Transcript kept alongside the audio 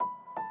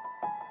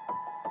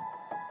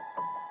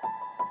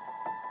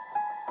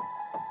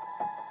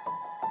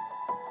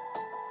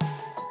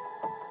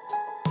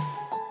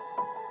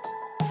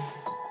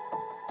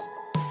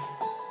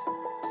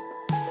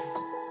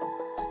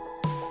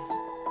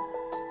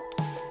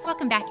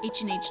Welcome back,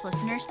 H&H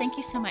listeners. Thank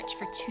you so much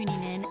for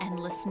tuning in and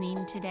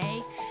listening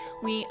today.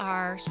 We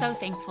are so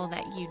thankful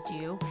that you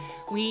do.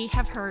 We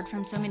have heard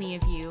from so many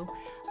of you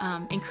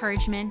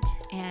encouragement,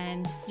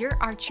 and you're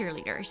our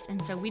cheerleaders.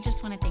 And so we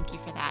just want to thank you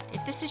for that.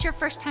 If this is your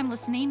first time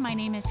listening, my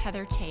name is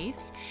Heather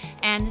Taves,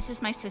 and this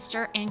is my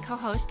sister and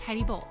co-host,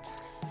 Heidi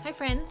Bolt. Hi,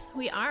 friends.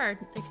 We are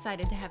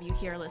excited to have you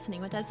here listening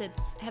with us.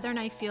 It's Heather and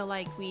I feel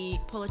like we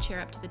pull a chair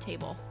up to the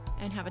table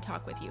and have a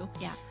talk with you.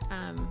 Yeah.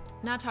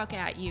 Not talk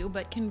at you,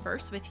 but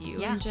converse with you.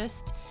 Yeah. And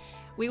just,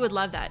 we would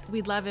love that.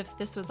 We'd love if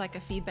this was like a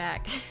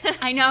feedback.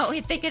 I know,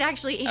 if they could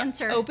actually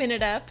answer. Open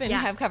it up and Yeah.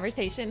 have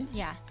conversation.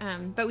 Yeah.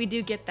 But we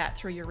do get that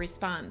through your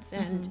response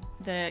and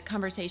the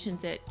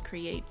conversations it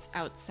creates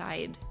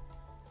outside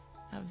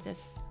of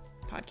this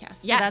podcast.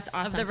 Yes, so that's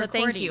awesome. of the So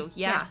recording. thank you.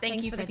 Yeah. Yes, thank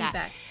Thanks you for for the that.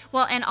 feedback.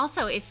 Well, and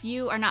also, if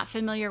you are not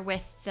familiar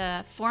with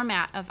the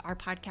format of our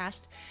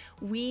podcast,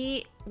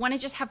 we want to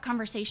just have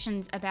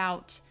conversations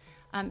about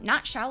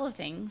not shallow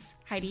things,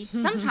 Heidi.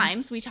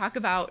 Sometimes we talk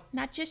about,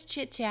 Not just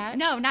chit chat.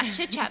 no, not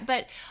chit chat,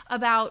 but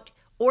about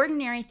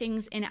ordinary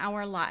things in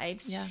our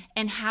lives Yeah.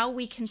 and how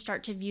we can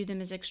start to view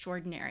them as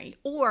extraordinary,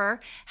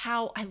 or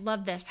how, I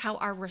love this, how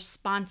our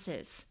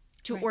responses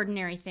to Right.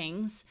 ordinary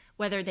things,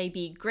 whether they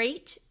be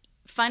great,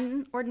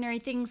 fun ordinary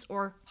things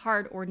or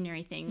hard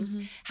ordinary things,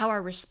 how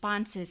our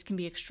responses can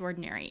be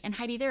extraordinary. And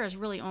Heidi, there is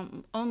really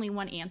only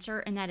one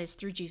answer, and that is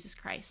through Jesus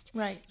Christ.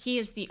 Right. He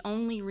is the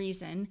only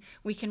reason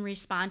we can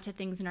respond to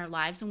things in our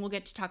lives, and we'll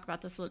get to talk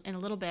about this in a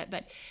little bit,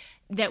 but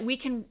that we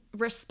can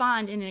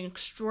respond in an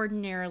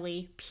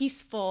extraordinarily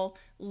peaceful,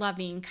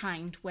 loving,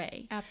 kind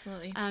way.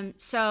 Absolutely.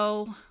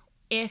 So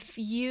if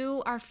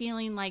you are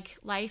feeling like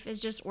life is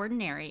just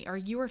ordinary, or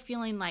you are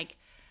feeling like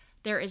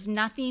there is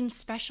nothing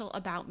special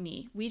about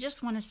me, we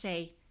just want to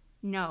say,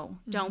 no,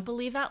 don't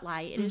believe that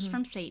lie. It is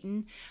from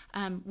Satan.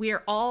 We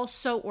are all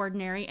so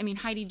ordinary. I mean,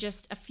 Heidi,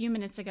 just a few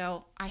minutes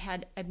ago, I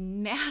had a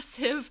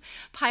massive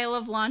pile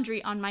of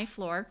laundry on my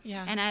floor,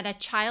 Yeah. and I had a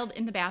child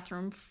in the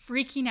bathroom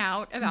freaking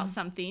out about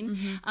something.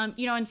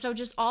 And so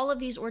just all of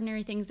these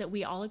ordinary things that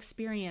we all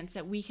experience,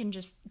 that we can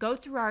just go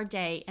through our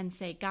day and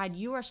say, God,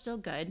 you are still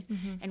good,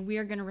 and we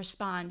are going to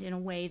respond in a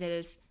way that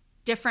is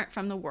different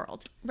from the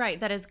world. Right,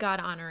 that is God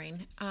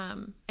honoring.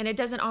 And it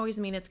doesn't always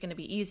mean it's going to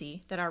be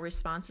easy, that our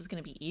response is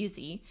going to be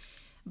easy,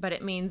 but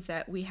it means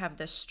that we have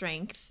the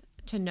strength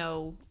to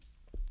know,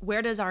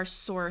 where does our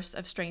source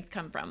of strength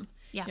come from?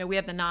 Yeah. You know, we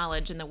have the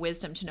knowledge and the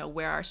wisdom to know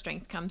where our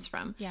strength comes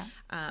from. Yeah.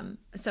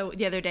 So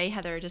the other day,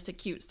 Heather, just a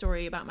cute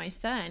story about my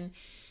son.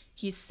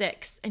 He's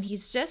 6, and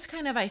he's just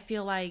kind of, I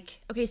feel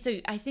like, okay,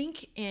 so I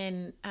think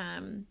in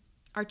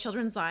our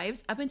children's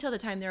lives, up until the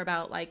time they're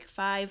about like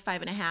 5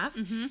 and a half,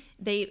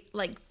 they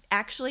like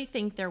actually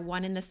think they're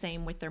one and the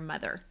same with their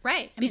mother.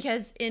 Right.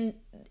 Because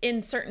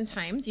in certain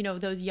times, you know,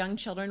 those young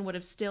children would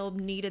have still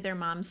needed their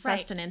mom's Right.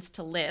 sustenance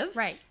to live.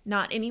 Right.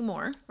 Not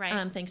anymore.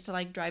 Right. Thanks to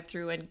like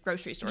drive-through and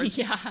grocery stores.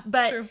 Yeah,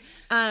 But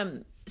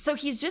true. so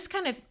he's just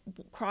kind of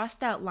crossed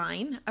that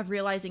line of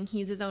realizing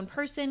he's his own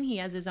person. He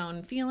has his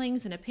own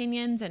feelings and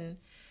opinions and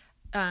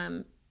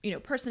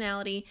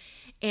personality.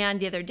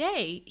 And the other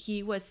day,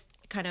 he was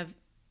kind of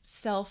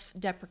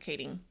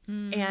self-deprecating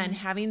and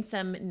having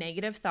some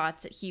negative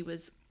thoughts that he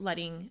was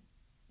letting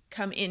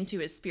come into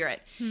his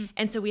spirit.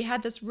 And so we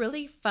had this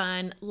really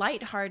fun,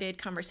 lighthearted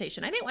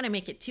conversation. I didn't want to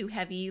make it too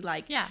heavy,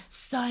 like,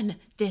 son,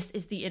 this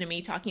is the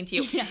enemy talking to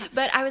you. Yeah.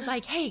 But I was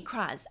like, hey,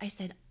 Kraz, I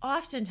said,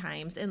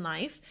 oftentimes in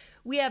life,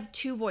 we have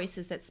two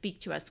voices that speak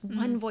to us.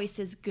 One voice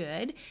is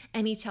good,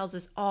 and he tells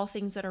us all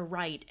things that are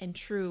right and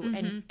true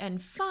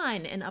and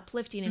fun and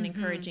uplifting and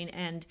encouraging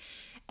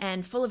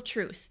and full of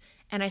truth.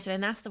 And I said,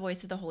 and that's the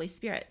voice of the Holy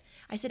Spirit.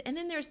 I said, and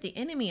then there's the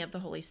enemy of the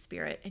Holy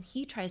Spirit, and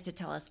he tries to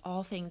tell us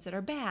all things that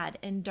are bad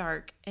and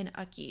dark and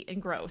ucky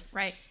and gross.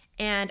 Right.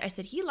 And I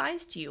said, he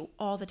lies to you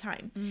all the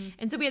time.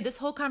 And so we had this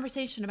whole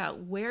conversation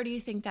about, where do you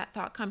think that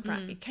thought come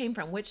from? It came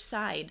from which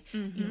side,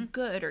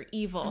 good or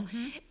evil.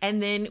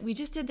 And then we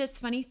just did this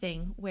funny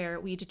thing where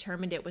we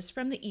determined it was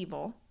from the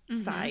evil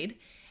side.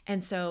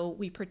 And so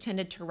we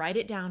pretended to write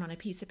it down on a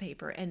piece of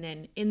paper and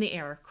then in the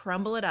air,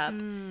 crumble it up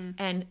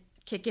and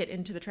kick it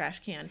into the trash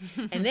can.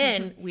 And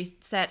then we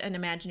set an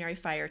imaginary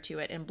fire to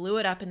it and blew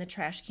it up in the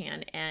trash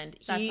can. And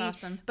That's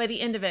awesome. By the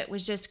end of it,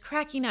 was just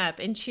cracking up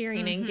and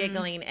cheering and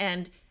giggling.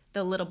 And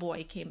the little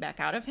boy came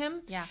back out of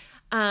him. Yeah.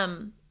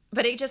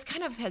 But it just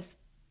kind of has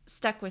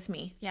stuck with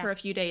me for a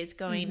few days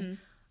going,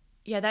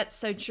 yeah, that's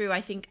so true. I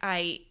think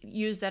I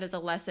used that as a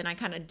lesson. I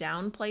kind of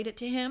downplayed it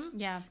to him.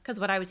 Yeah. Because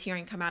what I was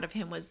hearing come out of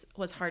him was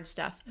hard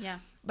stuff. Yeah.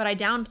 But I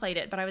downplayed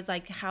it. But I was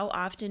like, how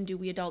often do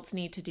we adults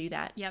need to do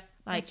that? Yep.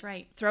 Like, That's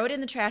right. Throw it in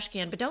the trash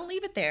can, but don't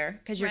leave it there,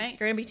 because you're Right.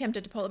 going to be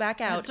tempted to pull it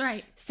back out. That's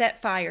right. Set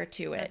fire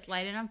to it Let's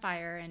light it on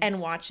fire and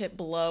watch it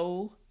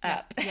blow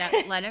up. Yeah,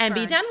 let it and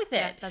be burn. done with it.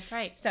 Yeah, that's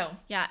right. So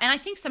yeah, and I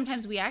think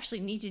sometimes we actually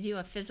need to do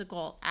a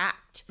physical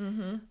act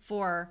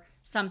for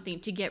something,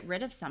 to get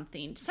rid of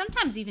something.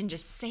 Sometimes even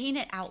just saying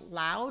it out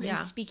loud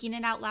and speaking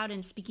it out loud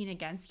and speaking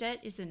against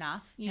it is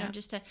enough, you know,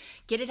 just to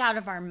get it out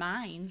of our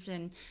minds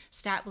and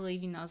stop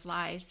believing those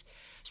lies.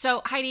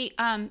 So Heidi,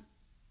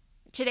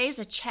 today's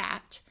a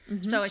chat,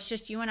 so it's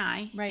just you and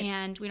I, Right.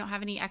 and we don't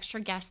have any extra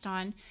guest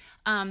on.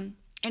 And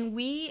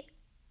we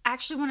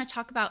actually want to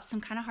talk about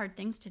some kind of hard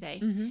things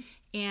today.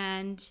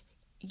 And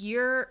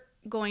you're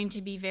going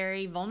to be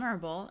very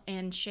vulnerable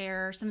and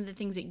share some of the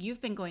things that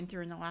you've been going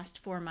through in the last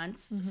 4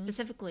 months,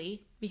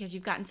 specifically because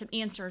you've gotten some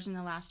answers in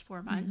the last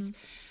 4 months.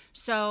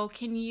 So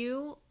can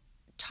you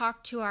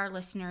talk to our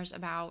listeners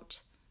about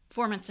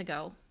 4 months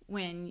ago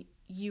when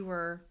you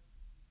were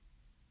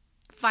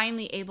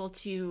finally able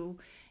to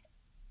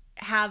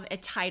have a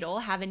title,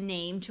 have a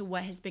name to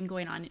what has been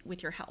going on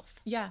with your health?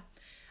 Yeah,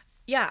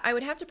 I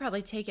would have to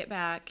probably take it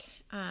back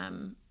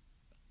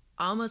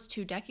almost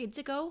 2 decades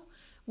ago,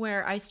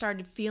 where I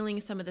started feeling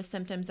some of the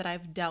symptoms that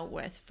I've dealt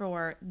with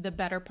for the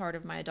better part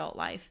of my adult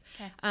life.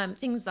 Okay.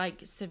 Things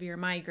like severe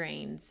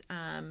migraines,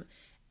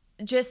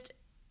 just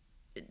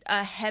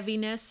a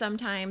heaviness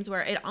sometimes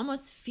where it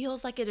almost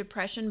feels like a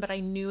depression, but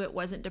I knew it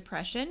wasn't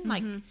depression.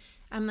 Like,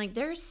 I'm like,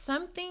 there's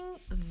something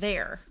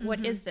there.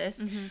 What is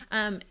this?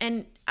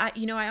 And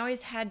I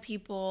always had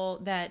people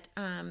that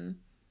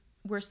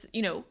were,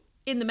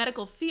 in the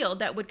medical field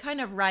that would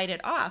kind of write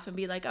it off and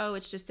be like, oh,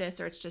 it's just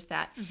this or it's just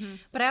that.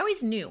 But I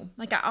always knew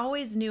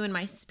in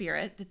my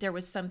spirit that there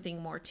was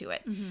something more to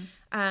it.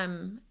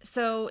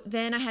 So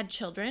then I had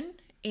children.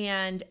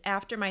 And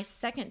after my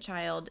second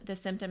child, the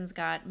symptoms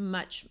got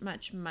much,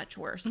 much, much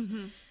worse.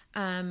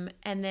 And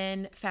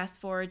then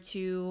fast forward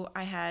to,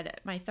 I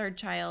had our third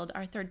child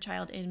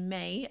in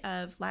May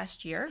of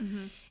last year,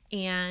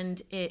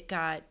 and it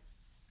got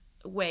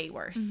way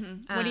worse.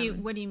 What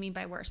do you mean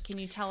by worse? Can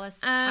you tell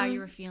us how you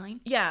were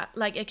feeling? Yeah,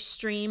 like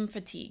extreme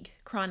fatigue,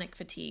 chronic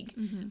fatigue.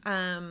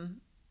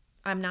 I'm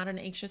not an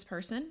anxious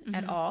person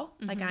at all.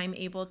 Like, I'm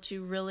able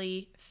to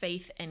really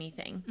faith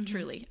anything,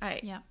 truly.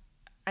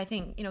 I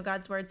think,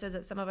 God's word says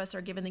that some of us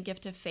are given the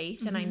gift of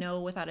faith, and I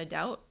know without a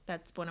doubt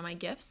that's one of my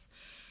gifts.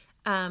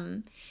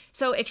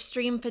 So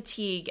extreme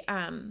fatigue,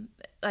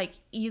 like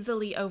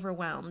easily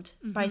overwhelmed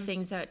by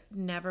things that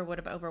never would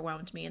have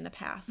overwhelmed me in the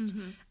past.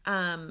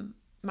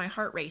 My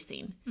heart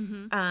racing,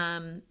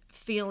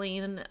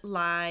 feeling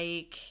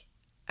like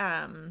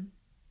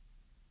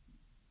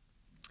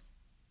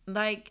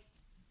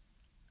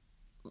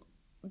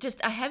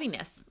just a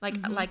heaviness,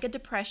 like a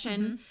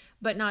depression,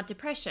 but not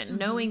depression,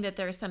 knowing that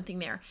there's something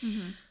there.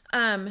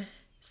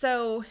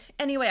 So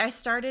anyway, I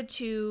started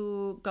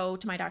to go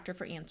to my doctor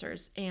for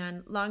answers.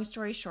 And long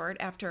story short,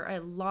 after a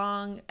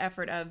long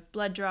effort of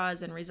blood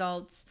draws and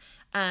results,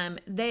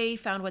 they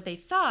found what they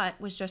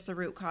thought was just the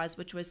root cause,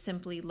 which was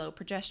simply low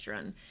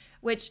progesterone,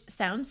 which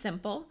sounds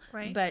simple,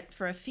 right? But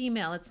for a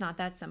female, it's not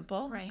that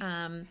simple. Right.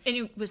 And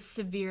it was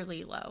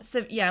severely low.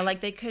 So yeah,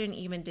 like they couldn't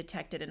even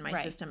detect it in my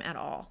system at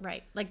all.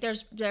 Right. Like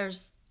there's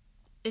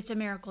it's a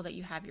miracle that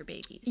you have your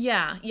babies.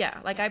 Yeah.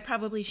 Like I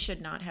probably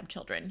should not have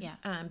children.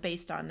 Yeah.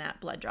 Based on that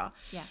blood draw.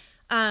 Yeah.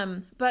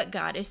 But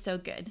God is so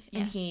good,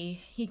 and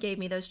Yes. He gave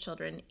me those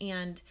children,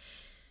 and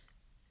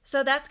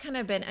so that's kind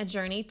of been a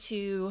journey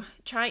to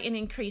try and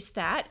increase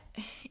that.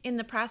 In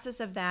the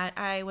process of that,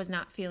 I was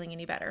not feeling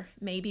any better,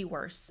 maybe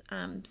worse,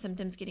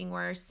 symptoms getting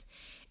worse.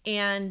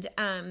 And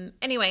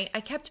anyway,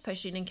 I kept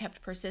pushing and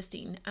kept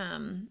persisting,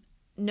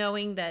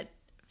 knowing that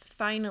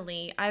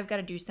finally I've got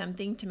to do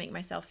something to make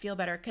myself feel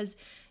better, because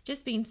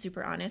just being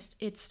super honest,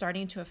 it's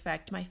starting to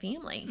affect my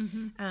family,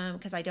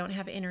 because I don't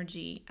have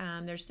energy.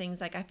 There's things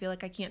like I feel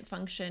like I can't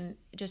function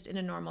just in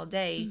a normal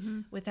day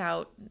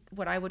without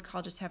what I would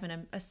call just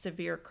having a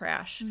severe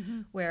crash,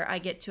 where I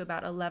get to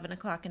about 11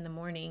 o'clock in the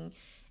morning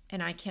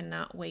and I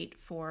cannot wait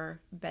for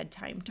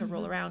bedtime to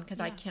roll around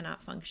because I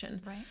cannot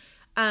function. Right.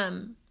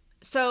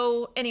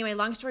 So anyway,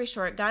 long story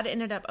short, God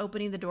ended up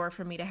opening the door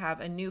for me to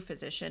have a new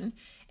physician.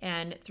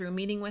 And through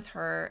meeting with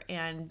her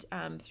and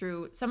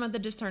through some of the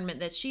discernment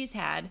that she's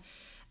had,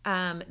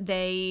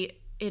 they,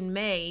 in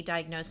May,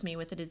 diagnosed me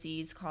with a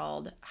disease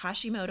called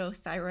Hashimoto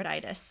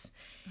thyroiditis.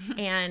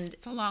 And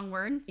It's a long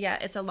word. yeah,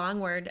 it's a long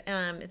word.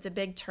 It's a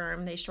big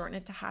term. They shorten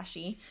it to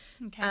Hashi.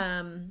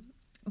 Okay.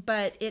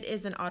 But it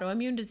is an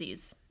autoimmune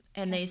disease.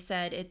 And they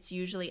said it's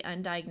usually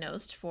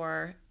undiagnosed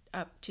for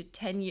up to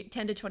 10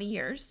 to 20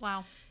 years.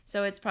 Wow.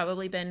 So it's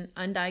probably been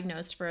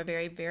undiagnosed for a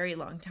very, very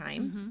long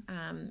time.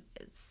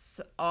 It's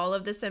all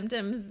of the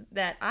symptoms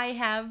that I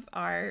have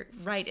are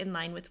right in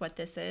line with what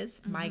this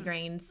is.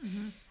 Migraines,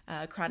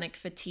 chronic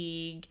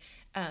fatigue,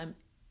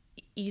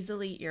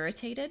 easily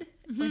irritated,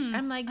 which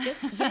I'm like,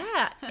 this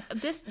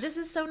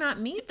is so not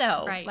me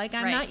though. Right, Like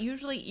I'm right. not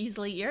usually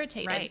easily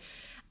irritated.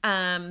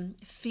 Right.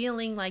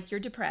 Feeling like you're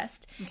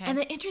depressed. Okay. And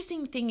the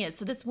interesting thing is,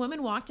 so this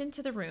woman walked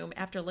into the room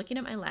after looking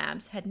at my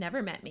labs, had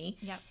never met me.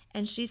 Yep.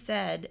 And she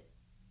said,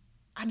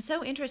 I'm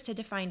so interested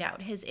to find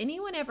out, has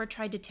anyone ever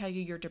tried to tell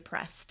you you're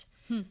depressed?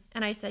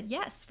 And I said,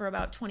 yes, for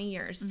about 20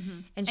 years.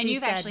 And she And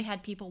you've said, actually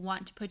had people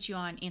want to put you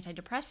on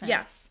antidepressants.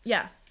 yes.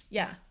 Yeah.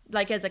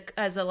 Like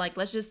as a like,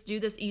 let's just do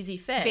this easy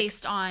fix.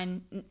 Based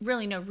on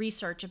really no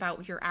research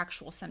about your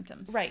actual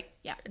symptoms. Right.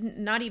 Yeah.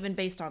 Not even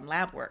based on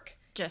lab work.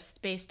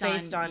 Just based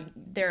On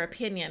their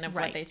opinion of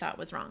what Right. they thought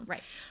was wrong.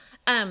 Right.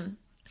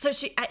 So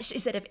she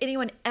said, if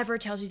anyone ever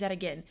tells you that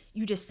again,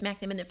 you just smack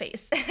them in the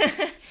face.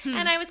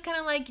 And I was kind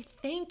of like,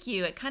 thank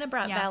you. It kind of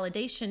brought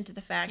validation to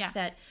the fact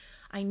that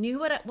I knew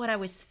what I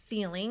was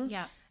feeling,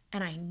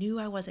 and I knew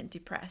I wasn't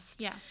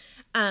depressed.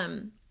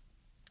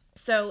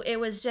 So it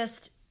was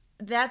just,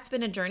 that's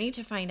been a journey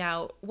to find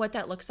out what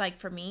that looks like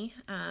for me.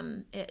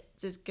 It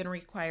is going to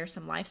require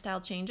some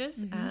lifestyle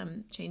changes,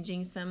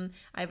 changing some.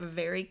 I have a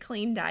very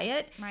clean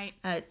diet. Right.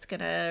 It's going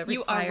to require.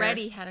 You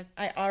already had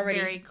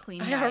very clean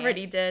diet. I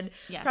already did.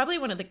 Yes. Probably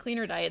one of the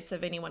cleaner diets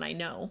of anyone I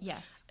know.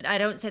 Yes. I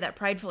don't say that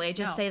pridefully. I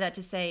just say that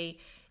to say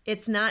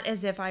it's not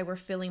as if I were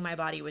filling my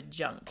body with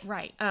junk.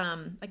 Right.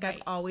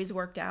 I've always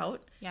worked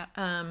out. Yeah.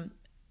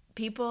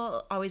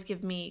 People always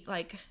give me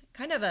like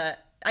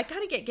I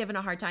kind of get given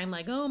a hard time,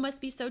 like, oh, it must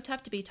be so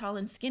tough to be tall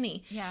and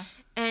skinny. Yeah.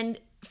 And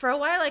for a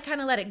while, I kind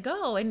of let it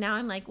go. And now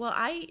I'm like, well,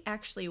 I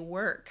actually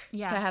work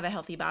to have a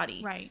healthy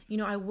body. Right. You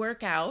know, I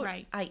work out.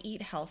 Right. I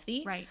eat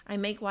healthy. Right. I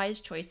make wise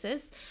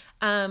choices.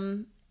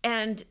 And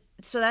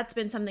so that's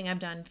been something I've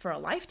done for a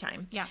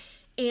lifetime. Yeah.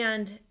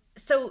 And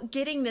so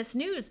getting this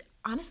news,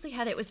 honestly,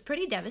 Heather, it was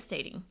pretty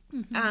devastating.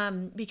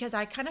 Because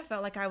I kind of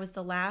felt like I was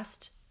the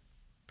last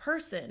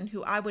person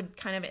who I would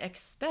kind of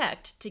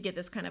expect to get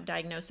this kind of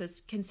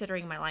diagnosis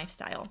considering my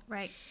lifestyle.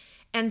 Right.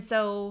 And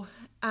so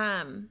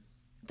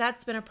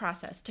that's been a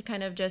process to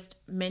kind of just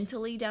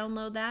mentally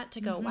download that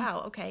to go,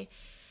 wow, okay.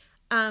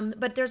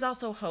 But there's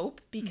also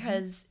hope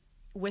because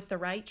with the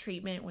right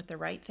treatment, with the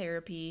right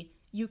therapy,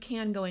 you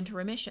can go into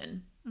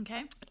remission.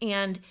 Okay.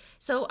 And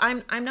so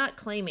I'm not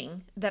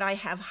claiming that I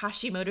have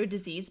Hashimoto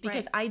disease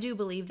because I do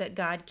believe that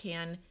God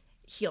can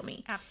heal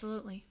me.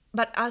 Absolutely.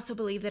 But I also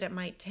believe that it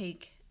might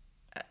take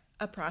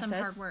a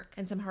process,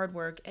 some hard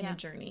work and a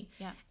journey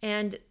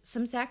and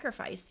some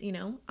sacrifice, you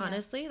know,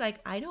 honestly,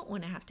 like I don't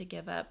want to have to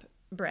give up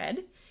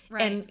bread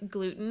and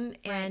gluten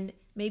and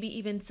maybe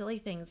even silly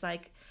things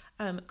like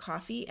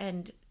coffee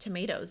and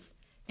tomatoes,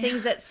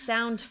 things that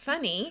sound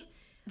funny.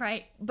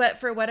 Right. But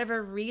for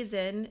whatever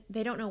reason,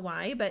 they don't know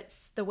why, but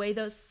the way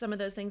some of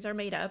those things are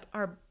made up,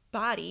 our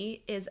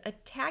body is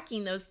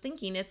attacking those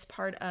thinking it's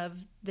part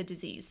of the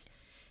disease.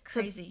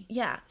 Crazy.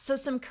 So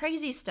some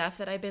crazy stuff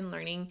that I've been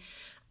learning.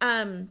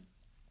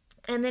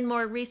 And then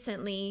more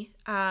recently,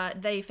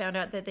 they found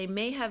out that I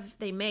may have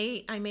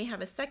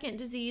a second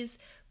disease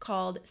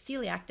called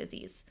celiac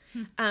disease,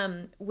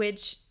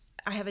 which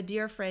I have a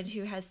dear friend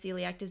who has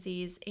celiac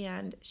disease,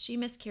 and she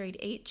miscarried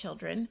 8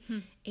 children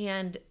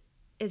and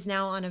is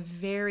now on a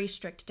very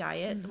strict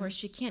diet where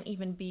she can't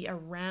even be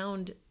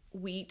around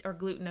wheat or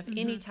gluten of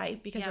any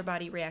type because her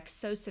body reacts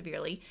so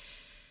severely.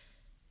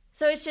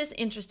 So it's just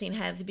interesting,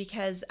 Hev,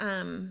 because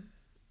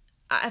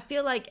I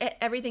feel like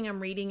everything I'm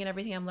reading and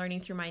everything I'm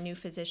learning through my new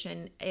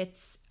physician,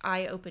 it's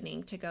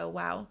eye-opening to go,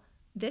 wow,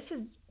 this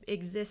has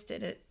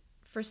existed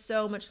for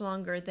so much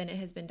longer than it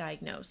has been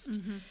diagnosed.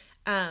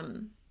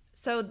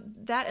 So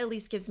that at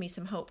least gives me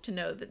some hope to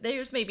know that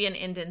there's maybe an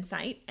end in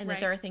sight and that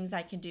there are things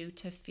I can do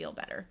to feel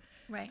better.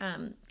 Right.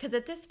 Because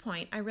at this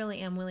point, I really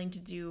am willing to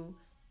do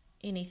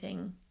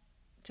anything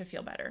to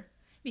feel better.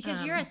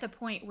 Because you're at the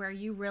point where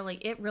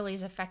it really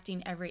is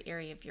affecting every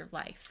area of your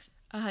life.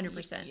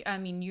 100%. I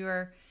mean,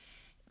 your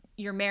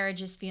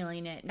marriage is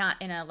feeling it,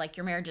 not in a like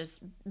your marriage is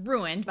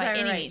ruined by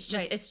any means.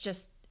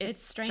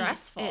 It's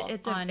stressful.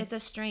 It's a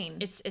strain.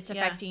 It's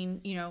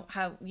affecting, you know,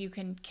 how you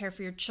can care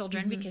for your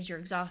children because you're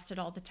exhausted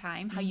all the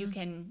time, how you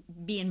can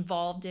be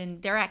involved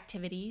in their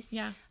activities.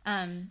 Yeah.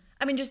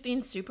 I mean, just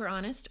being super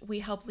honest,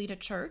 we help lead a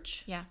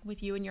church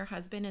with you and your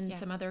husband and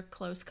some other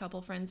close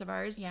couple friends of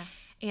ours. Yeah.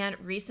 And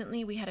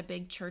recently we had a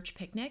big church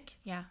picnic.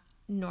 Yeah.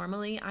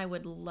 Normally, I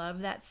would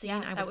love that scene.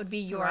 Yeah, I would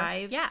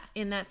thrive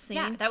in that scene.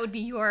 Yeah, that would be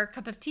your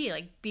cup of tea,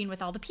 like being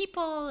with all the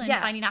people and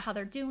finding out how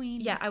they're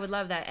doing. Yeah, I would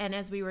love that. And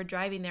as we were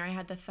driving there, I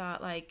had the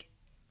thought, like,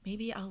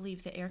 maybe I'll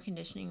leave the air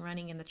conditioning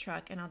running in the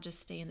truck and I'll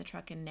just stay in the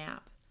truck and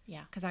nap.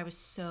 Yeah. Because I was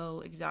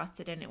so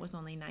exhausted and it was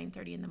only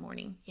 9:30 in the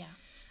morning.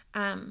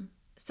 Yeah.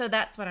 So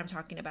that's what I'm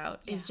talking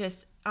about is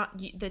just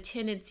the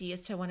tendency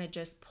is to want to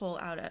just pull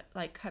out,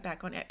 cut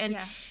back on it. And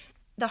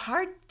the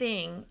hard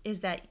thing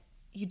is that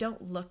you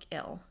don't look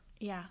ill.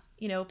 Yeah.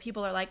 You know,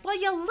 people are like, well,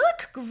 you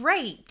look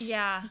great.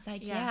 Yeah. It's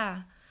like,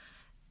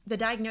 the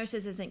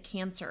diagnosis isn't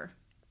cancer.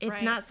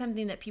 It's not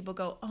something that people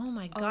go, oh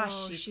my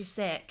gosh, she's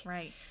sick.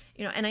 Right.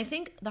 You know, and I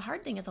think the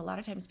hard thing is a lot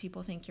of times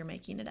people think you're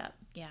making it up.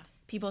 Yeah.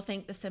 People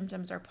think the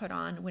symptoms are put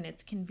on when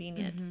it's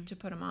convenient to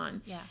put them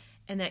on. Yeah.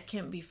 And that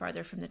can't be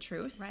farther from the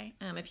truth. Right.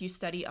 If you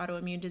study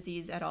autoimmune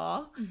disease at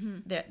all,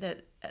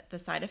 the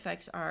side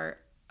effects are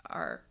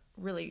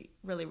really,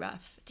 really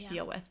rough to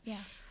deal with. Yeah.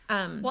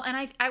 Well,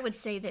 and I would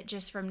say that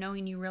just from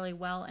knowing you really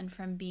well and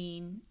from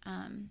being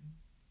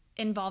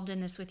involved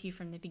in this with you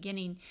from the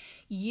beginning,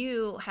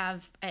 you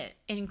have an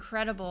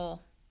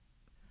incredible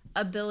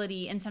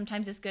ability, and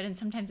sometimes it's good and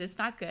sometimes it's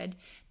not good,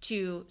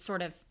 to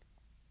sort of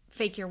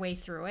fake your way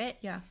through it.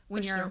 Yeah.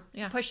 When you're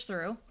pushed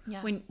through.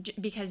 Yeah.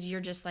 Because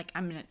you're just like,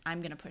 I'm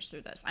gonna push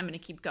through this. I'm gonna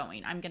keep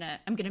going. I'm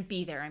gonna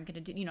be there. I'm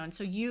gonna do, you know. And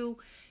so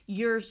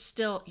you're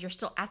still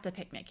at the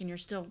picnic and you're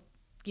still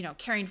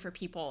caring for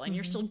people and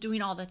you're still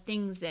doing all the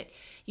things that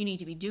you need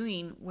to be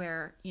doing,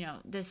 where,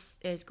 this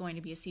is going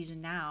to be a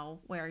season now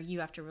where you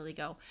have to really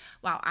go,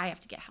 wow, I have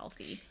to get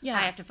healthy. Yeah.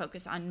 I have to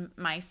focus on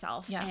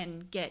myself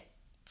and get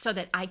so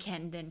that I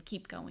can then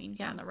keep going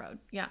down the road.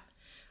 Yeah.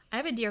 I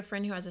have a dear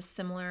friend who has a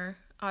similar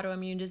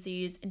autoimmune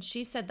disease, and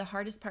she said the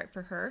hardest part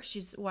for her,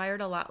 she's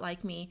wired a lot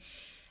like me,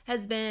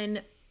 has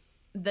been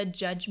the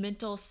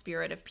judgmental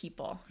spirit of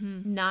people,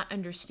 not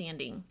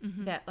understanding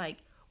that, like,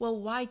 well,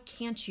 why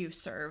can't you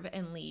serve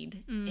and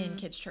lead in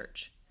kids'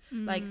 church?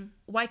 Like,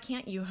 why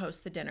can't you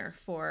host the dinner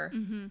for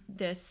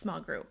this small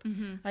group?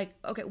 Like,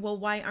 okay, well,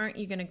 why aren't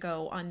you going to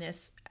go on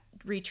this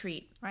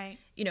retreat? Right.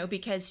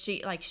 Because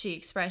she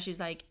expressed, she's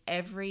like,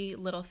 every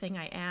little thing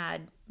I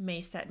add may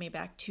set me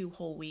back 2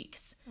 whole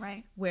weeks.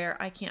 Right. Where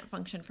I can't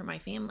function for my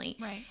family.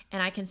 Right.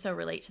 And I can so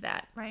relate to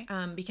that. Right.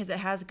 Because it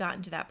has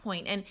gotten to that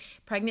point. And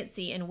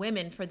pregnancy in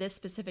women for this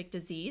specific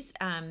disease,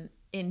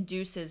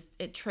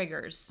 it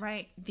triggers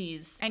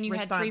these and you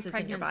responses had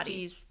 3 in your body.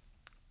 pregnancies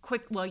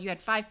you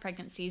had 5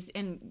 pregnancies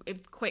in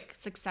quick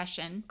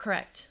succession.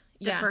 Correct.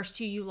 The first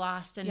 2 you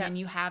lost, and then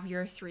you have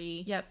your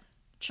 3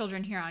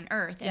 children here on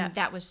earth. And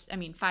that was,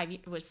 5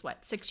 was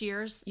what, 6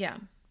 years? Yeah.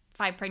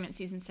 5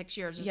 pregnancies in 6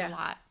 years is a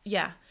lot.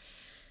 Yeah.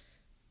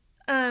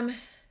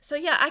 So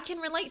I can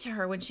relate to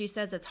her when she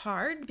says it's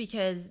hard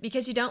because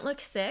you don't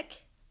look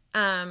sick.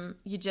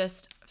 You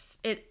just,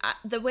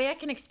 the way I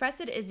can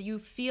express it is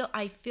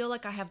I feel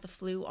like I have the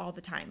flu all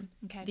the time.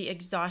 Okay. The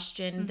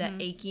exhaustion, the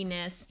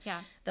achiness,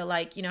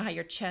 the how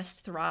your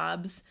chest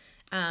throbs.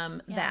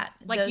 That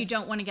you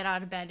don't want to get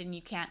out of bed, and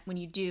you can't, when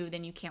you do,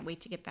 then you can't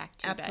wait to get back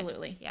to bed.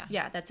 Absolutely.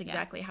 Yeah, that's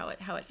exactly how it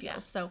feels. Yeah.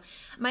 So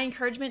my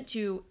encouragement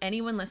to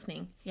anyone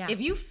listening,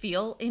 if you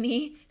feel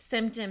any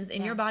symptoms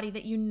in your body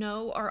that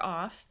are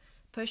off,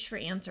 push for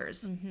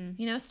answers.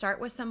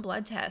 Start with some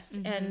blood tests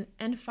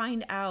and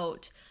find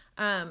out.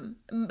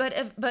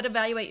 But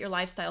evaluate your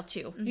lifestyle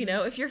too.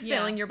 If you're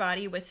filling your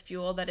body with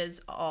fuel that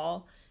is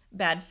all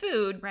bad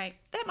food,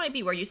 that might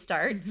be where you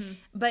start.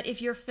 But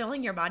if you're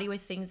filling your body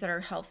with things that are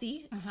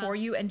healthy for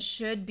you and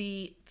should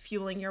be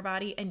fueling your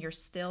body, and you're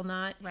still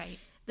not,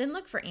 then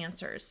look for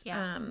answers.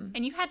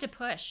 And you had to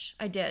push.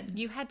 I did.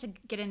 You had to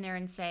get in there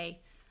and say,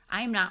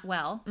 I am not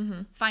well.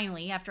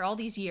 Finally, after all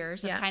these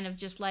years of kind of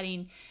just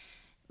letting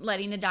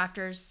the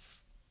doctors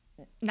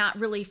not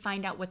really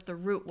find out what the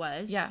root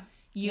was.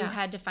 You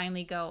had to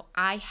finally go,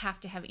 I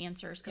have to have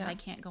answers, because I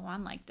can't go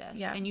on like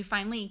this.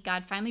 And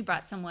God finally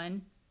brought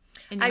someone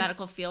in the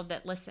medical field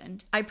that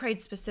listened. I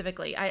prayed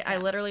specifically. I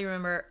literally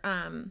remember,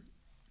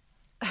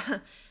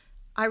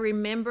 I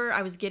remember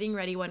I was getting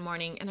ready one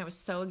morning and I was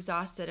so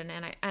exhausted.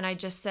 And I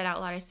just said out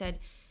loud, I said,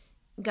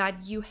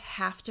 God, you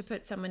have to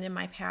put someone in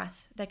my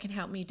path that can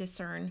help me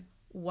discern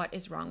what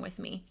is wrong with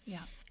me.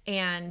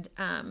 And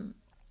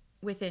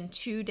within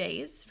 2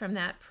 days from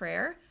that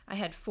prayer, I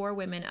had 4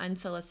 women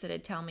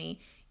unsolicited tell me,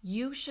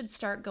 you should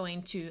start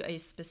going to a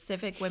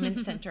specific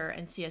women's center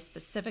and see a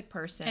specific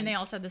person. And they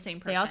all said the same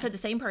person. They all said the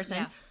same person.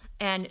 Yeah.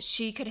 And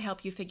she could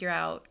help you figure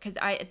out, because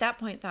I, at that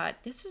point, thought,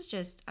 this is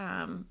just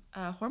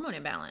a hormone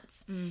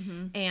imbalance.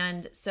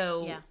 And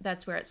so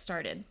that's where it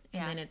started.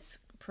 And then it's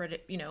pretty,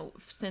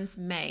 since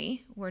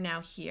May, we're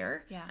now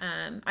here.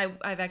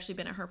 I've actually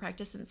been at her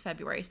practice since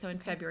February. So in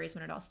February is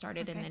when it all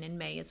started. And then in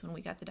May is when we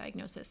got the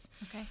diagnosis.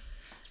 Okay.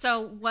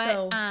 So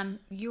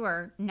you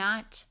are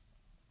not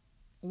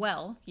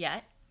well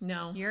yet.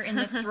 No. You're in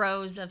the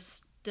throes of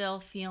still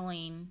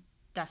feeling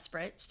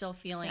desperate, still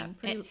feeling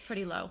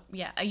pretty low.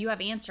 Yeah. You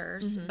have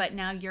answers, but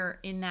now you're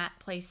in that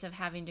place of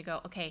having to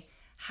go, okay,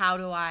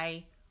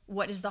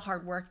 what is the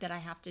hard work that I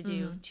have to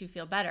do to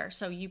feel better?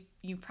 So you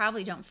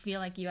probably don't feel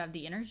like you have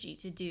the energy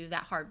to do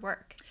that hard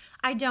work.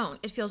 I don't.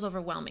 It feels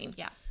overwhelming.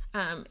 Yeah.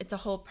 It's a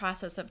whole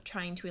process of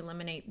trying to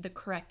eliminate the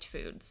correct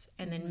foods,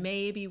 and then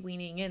maybe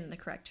weaning in the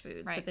correct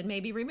foods, but then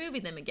maybe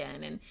removing them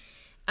again. And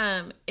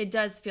it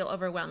does feel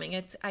overwhelming.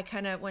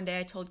 One day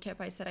I told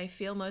Kip, I said, I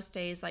feel most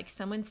days like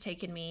someone's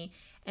taken me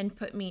and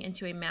put me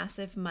into a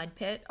massive mud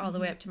pit all the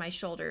way up to my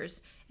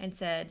shoulders and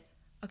said,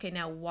 okay,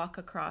 now walk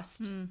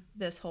across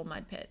this whole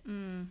mud pit.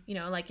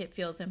 Like it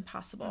feels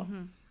impossible.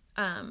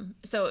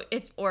 So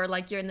or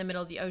like you're in the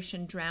middle of the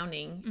ocean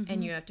drowning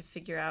and you have to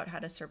figure out how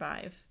to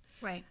survive.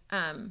 Right.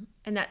 And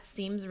that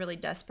seems really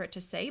desperate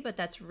to say, but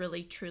that's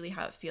really truly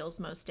how it feels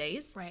most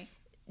days. Right.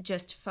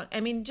 Just fun.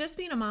 I mean, just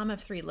being a mom of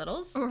 3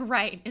 littles.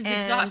 Right. Is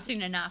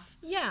exhausting enough.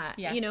 Yeah.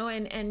 Yes.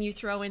 And you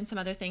throw in some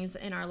other things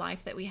in our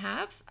life that we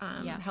have,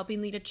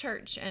 helping lead a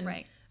church, and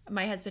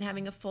my husband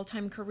having a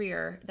full-time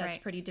career that's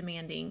pretty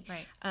demanding.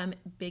 Right.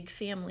 Big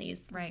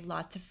families. Right.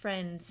 Lots of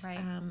friends. Right.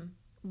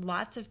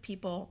 Lots of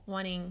people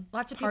wanting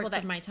lots of parts people that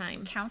of my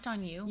time. Count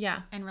on you.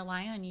 Yeah. And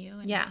rely on you.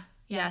 And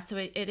yeah. So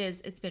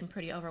it's been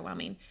pretty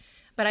overwhelming.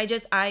 But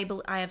I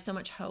have so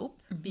much hope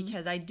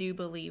because I do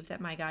believe that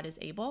my God is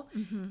able.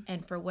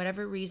 And for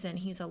whatever reason,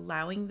 he's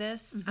allowing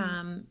this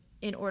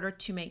in order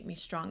to make me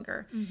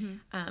stronger.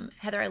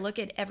 Heather, I look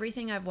at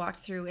everything I've walked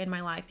through in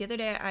my life. The other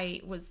day,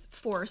 I was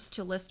forced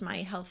to list my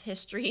health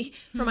history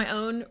for my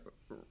own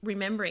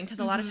remembering, because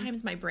a lot of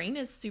times my brain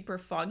is super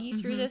foggy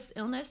through this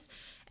illness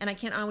and I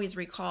can't always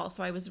recall.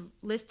 So I was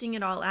listing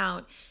it all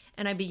out,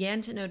 and I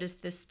began to notice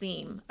this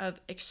theme of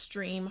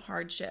extreme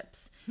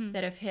hardships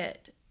that have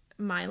hit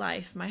my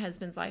life, my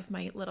husband's life,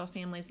 my little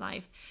family's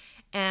life.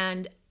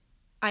 And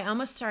I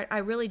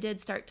really did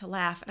start to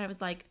laugh. And I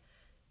was like,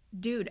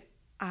 dude,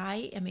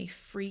 I am a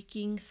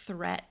freaking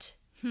threat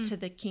to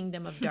the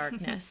kingdom of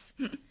darkness.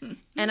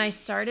 And I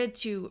started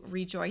to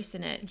rejoice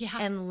in it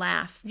and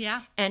laugh.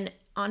 Yeah. And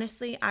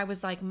honestly, I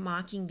was like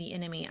mocking the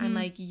enemy. I'm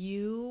like,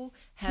 you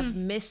have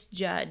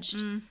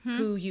misjudged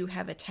who you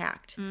have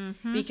attacked,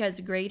 because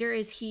greater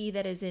is he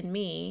that is in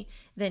me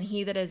than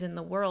he that is in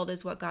the world,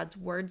 is what God's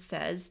word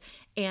says.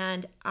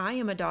 And I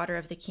am a daughter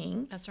of the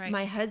King. That's right.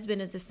 My husband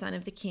is a son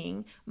of the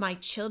King. My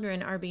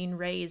children are being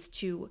raised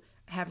to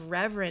have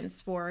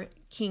reverence for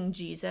King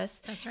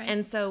Jesus. That's right.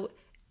 And so,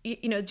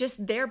 you know,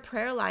 just their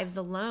prayer lives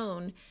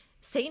alone,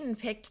 Satan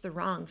picked the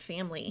wrong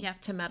family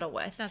to meddle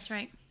with. That's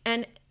right.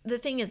 And the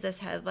thing is this,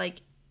 Head,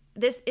 like,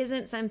 this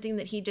isn't something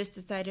that he just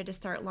decided to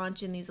start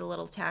launching these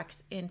little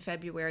attacks in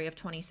February of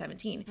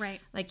 2017. Right.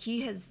 Like,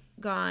 he has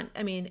gone,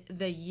 I mean,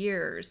 the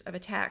years of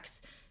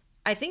attacks.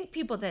 I think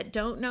people that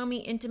don't know me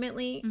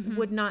intimately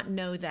would not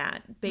know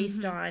that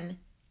based on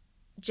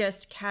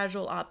just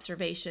casual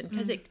observation,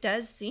 because it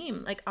does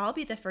seem like, I'll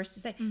be the first to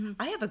say,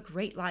 I have a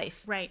great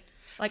life. Right.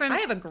 Like, I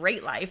have a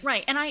great life.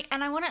 Right. And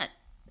I want to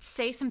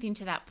say something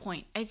to that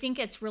point. I think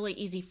it's really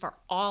easy for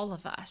all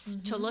of us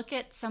to look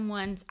at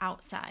someone's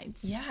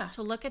outsides. Yeah.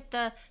 To look at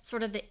the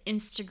sort of the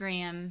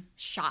Instagram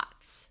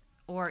shots,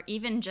 or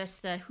even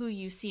just the who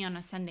you see on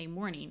a Sunday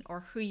morning,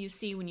 or who you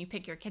see when you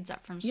pick your kids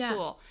up from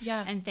school.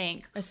 Yeah. And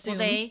think, Assume.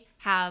 well, they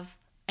have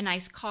a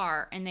nice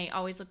car and they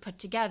always look put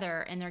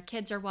together and their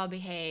kids are well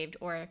behaved,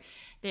 or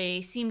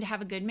they seem to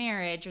have a good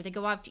marriage, or they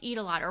go out to eat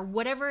a lot, or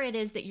whatever it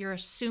is that you're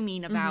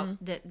assuming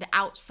about the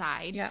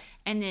outside. Yeah.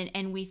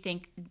 And we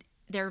think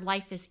their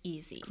life is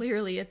easy.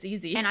 Clearly it's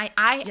easy. And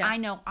I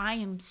know I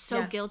am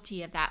so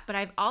guilty of that, but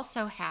I've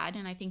also had,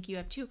 and I think you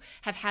have too,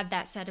 have had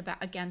that said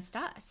against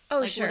us. Oh,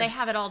 like, sure. well, they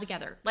have it all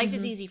together. Life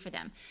is easy for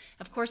them.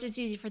 Of course, it's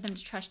easy for them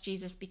to trust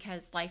Jesus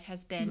because life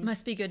has been...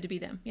 Must be good to be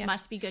them. Yeah.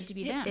 Must be good to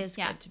be them. It is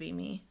good to be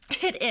me.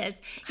 It is.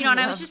 You know, and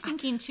I was just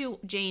thinking too,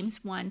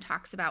 James 1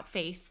 talks about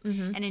faith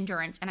and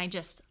endurance, and I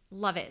just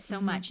love it so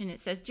much. And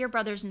it says, dear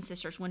brothers and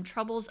sisters, when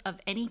troubles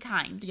of any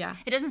kind,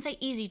 it doesn't say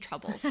easy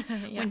troubles,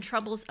 when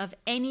troubles of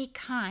any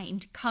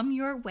kind come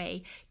your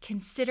way,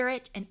 consider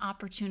it an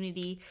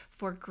opportunity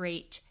for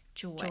great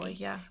joy.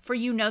 For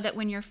you know that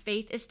when your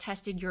faith is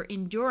tested, your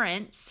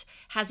endurance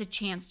has a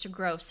chance to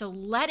grow. So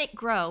let it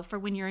grow, for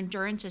when your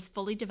endurance is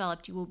fully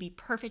developed, you will be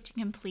perfect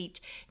and complete,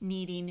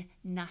 needing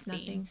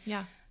nothing.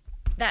 Yeah.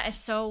 That is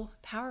so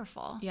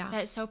powerful. Yeah.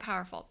 That is so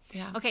powerful.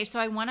 Yeah. Okay, so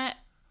I want to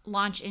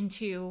launch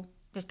into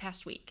this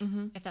past week,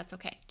 if that's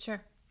okay.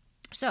 Sure.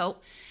 So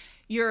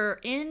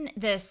you're in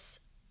this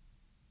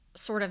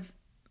sort of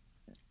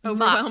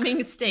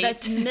overwhelming state.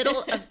 This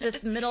middle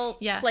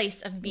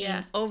place of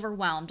being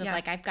overwhelmed of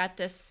like, I've got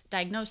this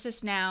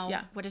diagnosis now.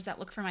 Yeah. What does that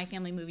look for my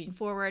family moving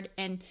forward?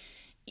 And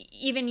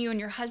even you and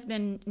your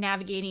husband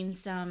navigating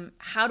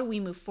how do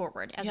we move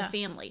forward as a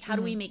family? How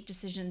do we make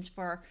decisions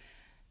for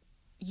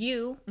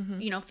you,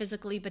 you know,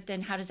 physically, but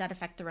then how does that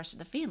affect the rest of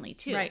the family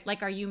too? Right.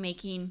 Like, are you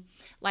making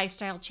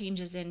lifestyle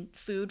changes in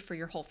food for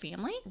your whole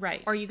family?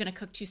 Right. Or are you going to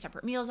cook 2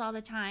 separate meals all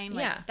the time?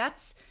 Like,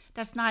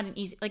 that's not an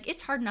easy, like,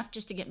 it's hard enough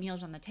just to get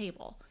meals on the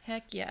table.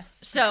 Heck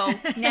yes. So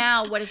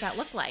now what does that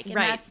look like? And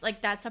Right.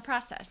 that's a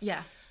process.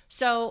 Yeah.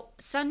 So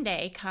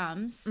Sunday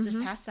comes, this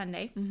past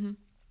Sunday,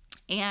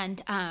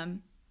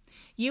 and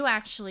you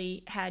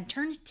actually had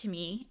turned to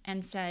me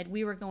and said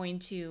we were going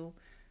to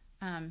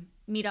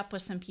meet up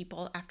with some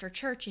people after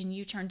church, and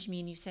you turned to me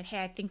and you said,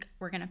 hey, I think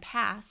we're going to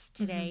pass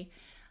today.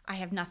 I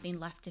have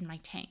nothing left in my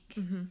tank.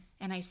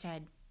 And I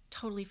said,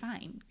 totally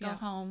fine. Go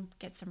home,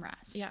 get some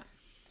rest. Yeah.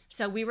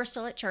 So we were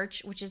still at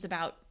church, which is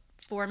about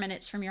 4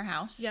 minutes from your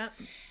house. Yeah.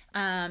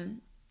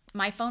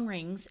 My phone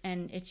rings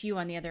and it's you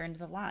on the other end of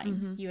the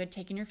line. You had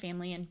taken your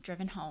family and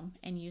driven home,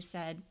 and you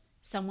said,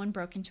 someone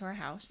broke into our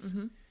house.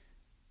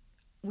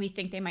 We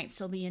think they might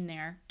still be in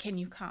there. Can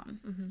you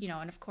come? You know,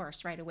 and of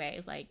course, right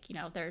away, like, you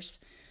know, there's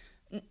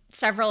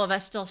several of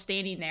us still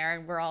standing there,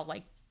 and we're all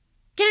like,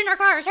 get in our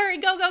cars, hurry,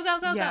 go, go, go,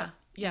 go, go.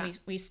 Yeah.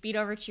 We speed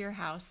over to your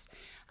house,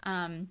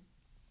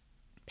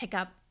 pick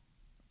up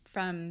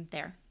from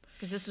there,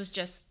 because this was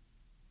just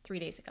 3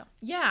 days ago.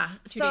 Yeah.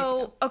 2 days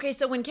ago. Okay,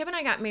 so when Kim and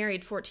I got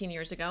married 14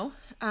 years ago,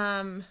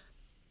 I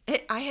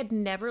had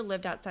never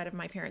lived outside of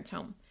my parents'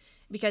 home,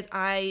 because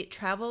I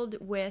traveled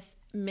with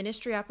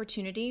ministry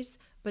opportunities,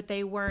 but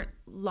they weren't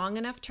long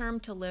enough term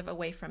to live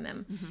away from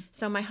them.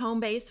 So my home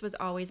base was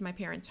always my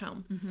parents'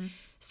 home.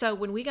 So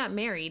when we got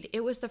married,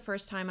 it was the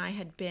first time I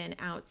had been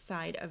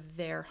outside of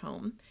their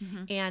home.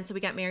 And so we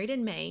got married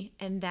in May,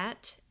 and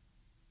that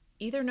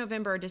either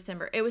November or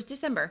December. It was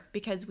December,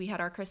 because we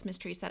had our Christmas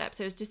tree set up.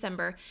 So it was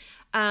December.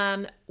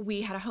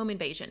 We had a home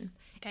invasion.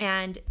 Okay.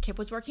 And Kip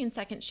was working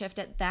second shift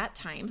at that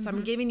time. So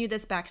I'm giving you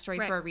this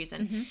backstory for a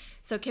reason.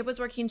 So Kip was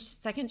working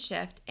second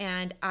shift,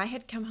 and I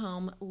had come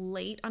home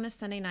late on a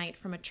Sunday night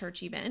from a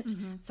church event.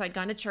 So I'd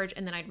gone to church,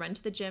 and then I'd run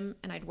to the gym,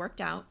 and I'd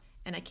worked out,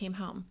 and I came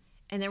home.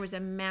 And there was a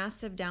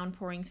massive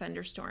downpouring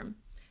thunderstorm.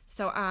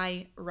 So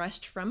I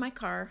rushed from my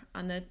car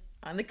on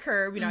the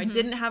curb. I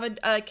didn't have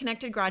a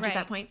connected garage at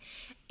that point,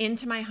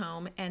 into my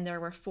home, and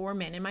there were 4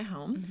 men in my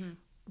home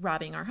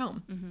robbing our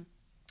home.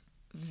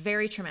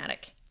 Very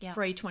traumatic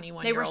for a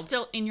 21-year-old. They were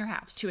still in your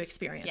house to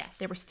experience. Yes.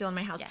 They were still in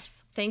my house.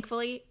 Yes.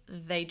 Thankfully,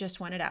 they just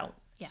wanted out.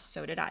 Yeah.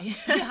 So did I.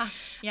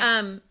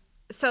 Yeah.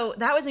 So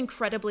that was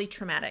incredibly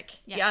traumatic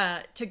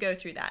to go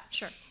through that.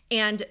 Sure.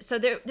 And so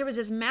there was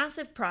this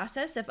massive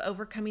process of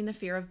overcoming the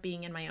fear of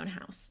being in my own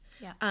house.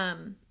 Yeah.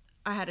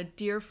 I had a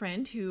dear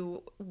friend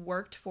who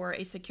worked for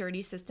a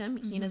security system.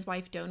 He and his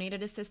wife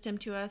donated a system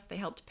to us. They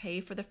helped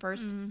pay for the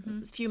first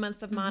few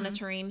months of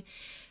monitoring.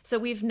 So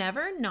we've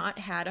never not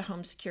had a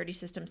home security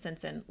system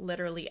since then,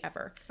 literally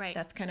ever. Right.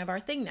 That's kind of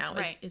our thing now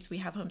is we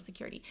have home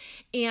security.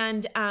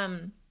 And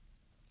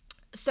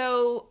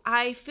so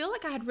I feel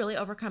like I had really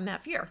overcome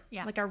that fear.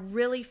 Yeah. Like I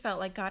really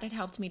felt like God had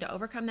helped me to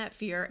overcome that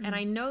fear. And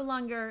I no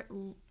longer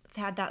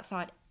had that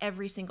thought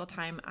every single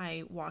time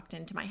I walked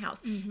into my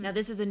house. Now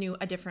this is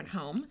a different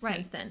home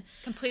since then.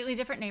 Completely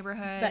different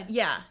neighborhood. But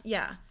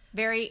yeah.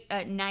 Very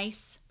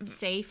nice,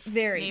 safe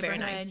Very neighborhood.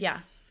 nice.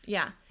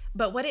 Yeah.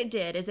 But what it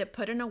did is it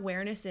put an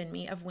awareness in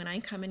me of when I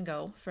come and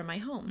go from my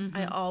home.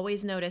 I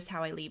always noticed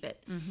how I leave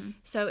it.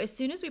 So as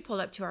soon as we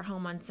pulled up to our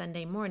home on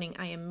Sunday morning,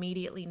 I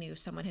immediately knew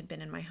someone had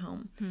been in my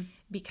home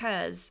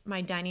because my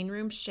dining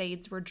room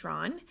shades were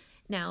drawn.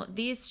 Now,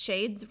 these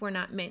shades were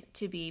not meant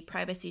to be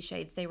privacy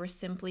shades. They were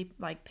simply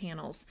like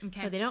panels. Okay.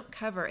 So they don't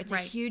cover. It's a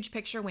huge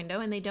picture window,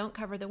 and they don't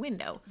cover the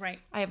window. Right.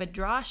 I have a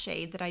draw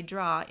shade that I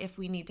draw if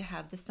we need to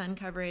have the sun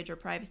coverage or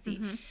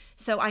privacy.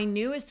 So I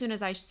knew as soon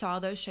as I saw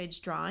those shades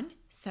drawn,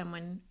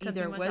 someone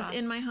either was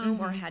in my home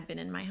or had been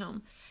in my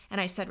home. And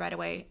I said right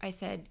away,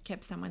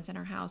 Kip, someone's in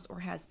our house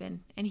or has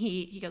been. And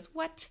he goes,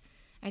 what?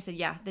 I said,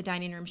 yeah, the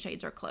dining room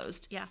shades are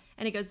closed. Yeah.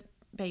 And he goes,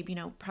 babe,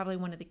 probably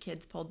one of the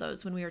kids pulled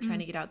those when we were trying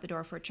to get out the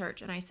door for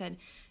church. And I said,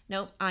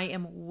 no, I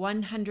am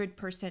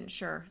 100%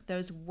 sure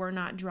those were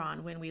not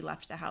drawn when we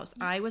left the house.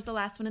 I was the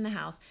last one in the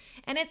house.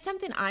 And it's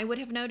something I would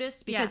have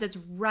noticed because it's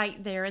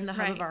right there in the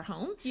hub of our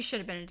home. You should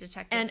have been a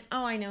detective. And,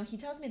 I know. He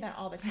tells me that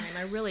all the time.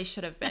 I really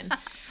should have been.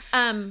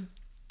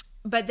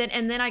 But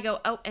then I go,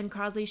 and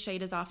Crosley's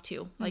shade is off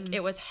too. Like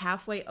it was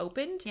halfway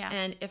opened. Yeah.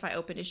 And if I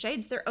open his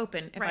shades, they're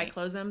open. If I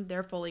close them,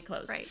 they're fully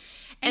closed. Right.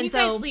 And you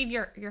guys leave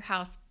your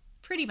house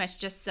pretty much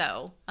just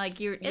so. Like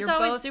you're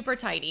always both super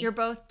tidy. You're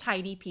both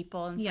tidy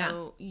people, and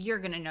so you're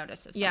gonna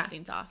notice if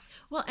something's off.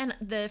 Well, and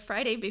the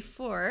Friday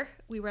before,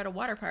 we were at a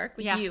water park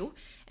with you,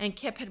 and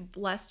Kip had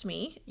blessed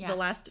me the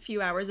last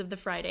few hours of the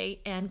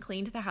Friday and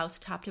cleaned the house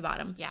top to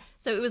bottom. Yeah.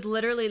 So it was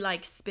literally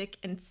like spick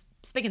and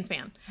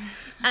span.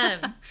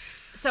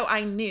 So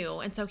I knew,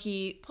 and so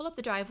he pulled up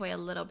the driveway a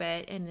little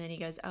bit, and then he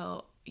goes,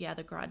 "Oh yeah,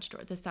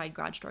 the side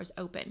garage door is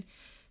open."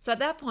 So at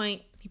that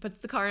point, he puts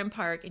the car in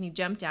park and he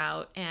jumped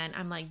out, and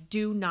I'm like,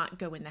 do not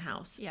go in the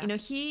house. Yeah.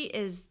 He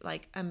is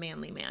like a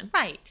manly man.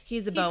 Right.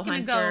 He's a bow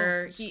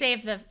hunter.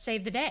 Save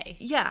the day.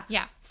 Yeah.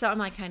 Yeah. So I'm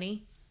like,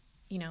 honey,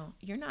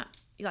 you're not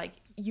like,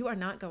 you are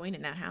not going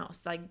in that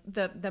house. Like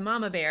the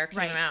mama bear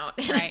came out.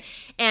 Right.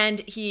 And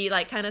he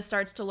like kind of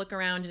starts to look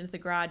around into the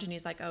garage, and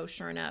he's like, oh,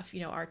 sure enough,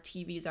 our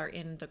TVs are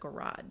in the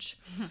garage.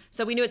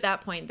 So we knew at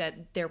that point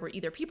that there were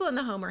either people in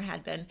the home or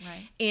had been.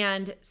 Right.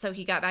 And so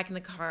he got back in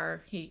the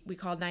car. We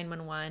called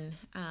 911.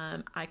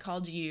 I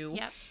called you.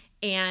 Yep.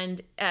 And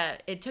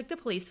it took the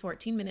police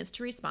 14 minutes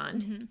to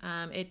respond.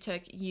 It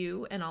took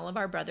you and all of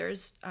our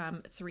brothers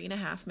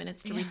 3.5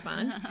 minutes to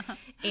respond.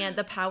 And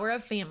the power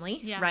of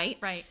family, right?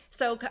 Right.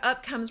 So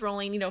up comes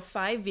rolling,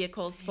 5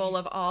 vehicles full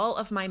of all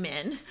of my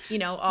men,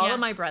 all of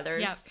my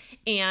brothers. Yep.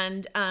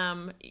 And,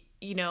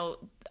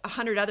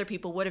 100 other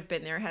people would have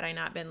been there had I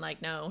not been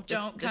like, no,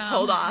 just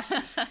hold off.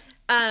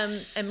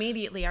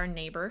 Immediately, our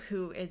neighbor,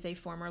 who is a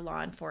former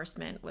law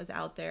enforcement, was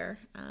out there.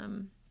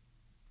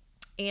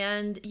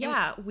 And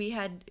we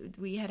had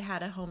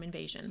a home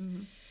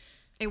invasion.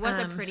 It was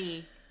a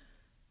pretty,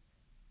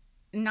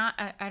 not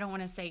I don't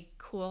want to say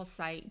cool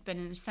sight, but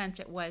in a sense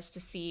it was to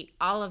see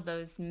all of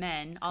those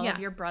men, all of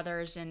your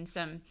brothers, and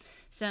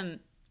some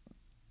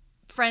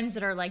friends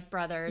that are like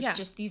brothers,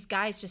 just these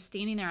guys just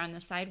standing there on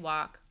the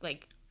sidewalk,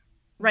 like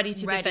ready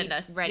to defend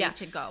us, ready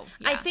to go.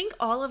 I think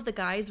all of the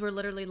guys were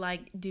literally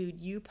like, dude,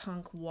 you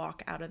punk,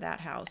 walk out of that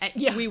house.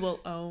 We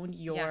will own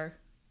your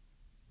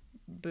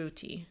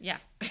booty. Yeah.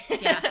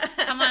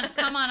 Come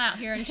on out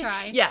here and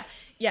try.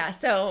 Yeah.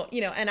 So,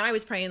 and I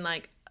was praying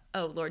like,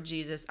 oh, Lord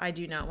Jesus, I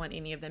do not want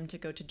any of them to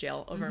go to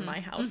jail over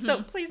my house.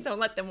 So please don't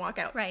let them walk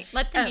out. Right.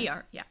 Let them be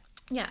our,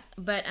 Yeah.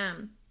 But,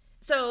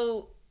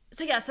 so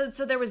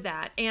there was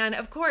that. And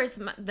of course,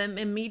 the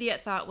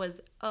immediate thought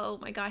was, oh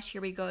my gosh,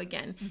 here we go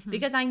again.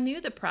 Because I knew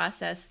the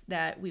process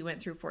that we went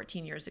through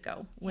 14 years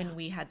ago when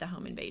we had the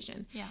home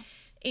invasion. Yeah.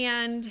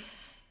 And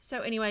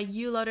So anyway,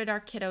 you loaded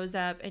our kiddos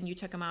up and you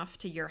took them off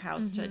to your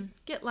house to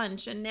get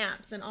lunch and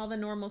naps and all the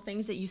normal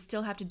things that you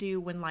still have to do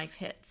when life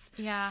hits.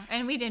 Yeah,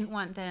 and we didn't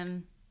want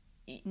them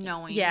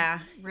knowing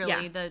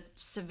really the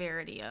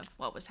severity of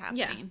what was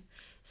happening. Yeah.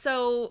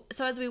 So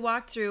as we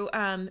walked through,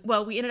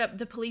 we ended up,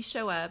 the police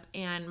show up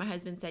and my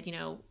husband said,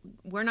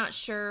 we're not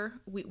sure.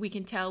 We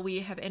can tell we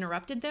have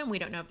interrupted them. We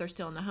don't know if they're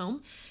still in the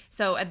home.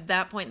 So at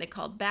that point they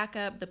called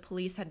backup. The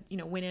police had,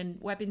 went in,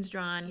 weapons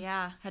drawn,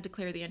 had to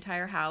clear the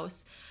entire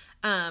house.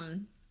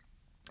 And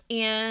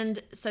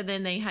so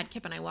then they had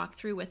Kip and I walk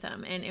through with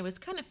them. And it was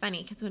kind of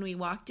funny because when we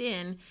walked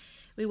in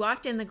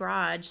the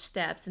garage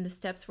steps and the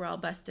steps were all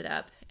busted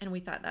up. And we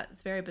thought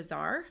that's very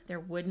bizarre. They're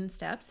wooden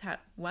steps.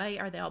 Why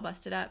are they all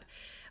busted up?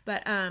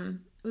 But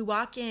we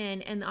walk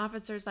in and the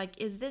officer's like,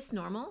 is this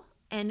normal?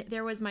 And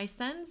there was my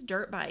son's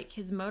dirt bike,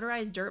 his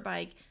motorized dirt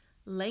bike,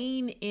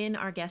 laying in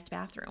our guest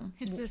bathroom.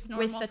 Is this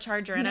normal? With the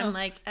charger. And I'm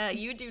like,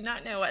 you do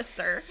not know us,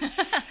 sir.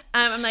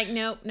 I'm like,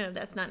 no,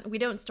 that's not. We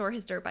don't store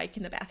his dirt bike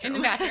in the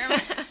bathroom.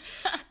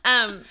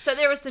 So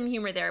there was some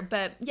humor there.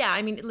 But yeah,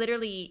 I mean,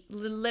 literally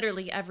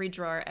every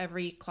drawer,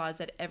 every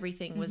closet,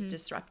 everything was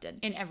disrupted.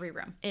 In every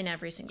room. In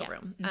every single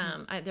room.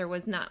 There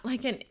was not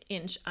like an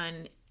inch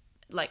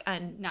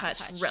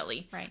untouched,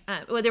 really. Right.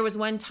 There was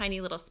one tiny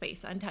little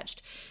space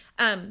untouched.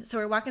 So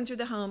we're walking through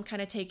the home,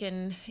 kind of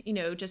taking,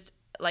 just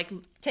like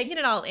taking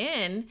it all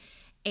in.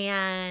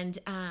 And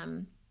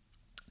then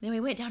we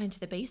went down into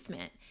the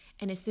basement.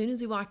 And as soon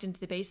as we walked into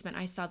the basement,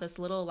 I saw this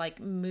little like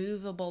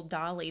movable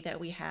dolly that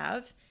we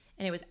have.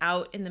 And it was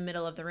out in the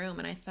middle of the room.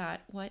 And I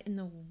thought, what in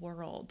the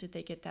world did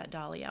they get that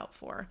dolly out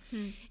for?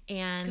 And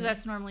because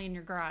that's normally in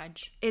your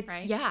garage.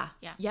 Right? Yeah.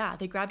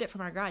 They grabbed it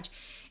from our garage.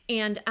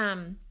 And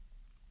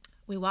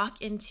we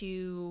walk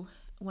into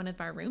one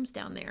of our rooms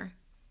down there.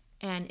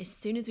 And as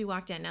soon as we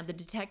walked in, now the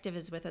detective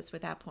is with us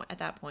at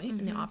that point,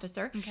 and the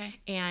officer. Okay.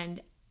 And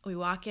we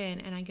walk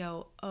in and I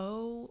go,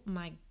 oh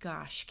my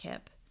gosh,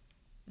 Kip,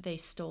 they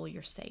stole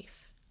your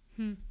safe.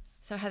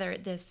 So Heather,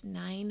 this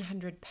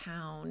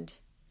 900-pound,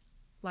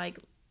 like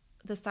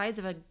the size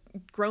of a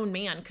grown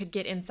man could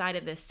get inside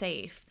of this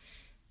safe,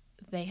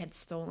 they had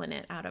stolen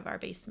it out of our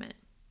basement.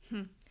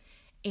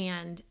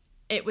 And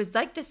it was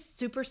like this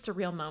super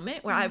surreal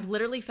moment where I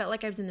literally felt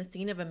like I was in the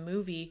scene of a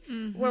movie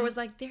where it was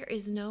like, there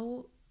is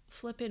no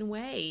flipping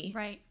way.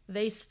 Right.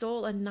 They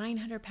stole a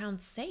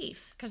 900-pound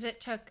safe. Because it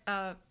took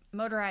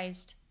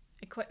motorized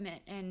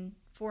equipment and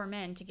 4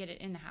 men to get it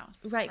in the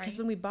house. Right. Because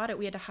when we bought it,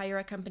 we had to hire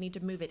a company to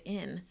move it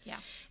in. Yeah.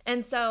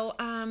 And so,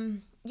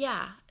 So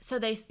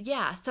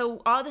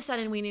all of a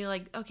sudden we knew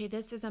like, okay,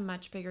 this is a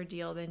much bigger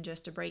deal than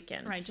just a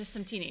break-in. Right. Just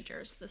some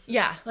teenagers. This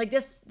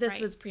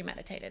was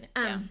premeditated.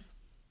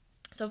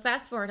 So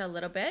fast forward a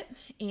little bit,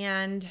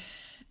 and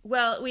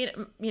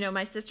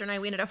my sister and I,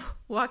 we ended up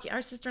walking.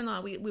 Our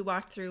sister-in-law, we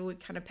walked through. We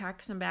kind of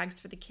packed some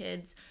bags for the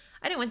kids.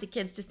 I didn't want the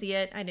kids to see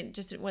it. I didn't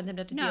want them to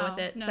have to deal with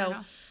it.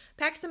 No.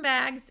 Packed some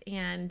bags,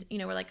 and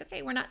we're like,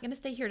 okay, we're not going to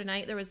stay here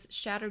tonight. There was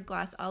shattered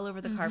glass all over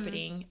the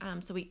carpeting,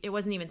 so it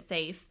wasn't even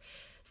safe.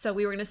 So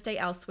we were going to stay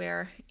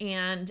elsewhere,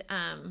 and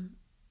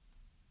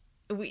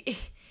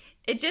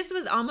it just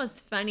was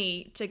almost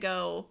funny to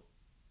go,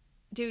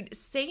 dude,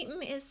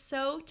 Satan is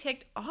so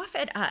ticked off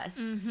at us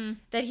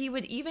that he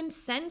would even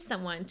send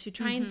someone to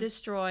try and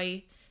disrupt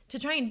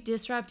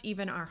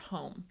even our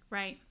home.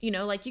 Right.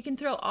 Like you can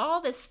throw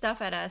all this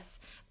stuff at us,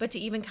 but to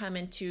even come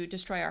and to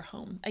destroy our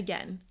home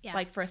again,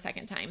 like for a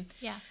second time.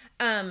 Yeah.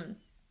 And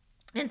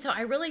so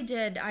I really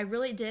did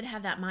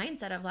have that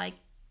mindset of like,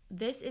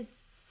 this is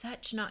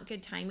such not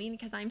good timing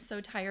because I'm so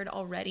tired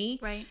already.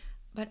 Right.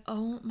 But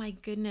oh my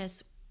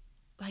goodness,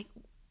 like,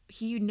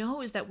 he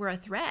knows that we're a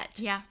threat.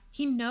 Yeah.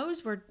 He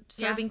knows we're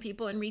serving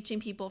people and reaching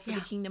people for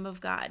the kingdom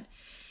of God.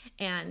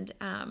 And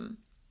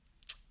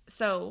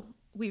so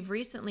we've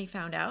recently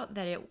found out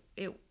that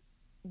it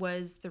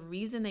was the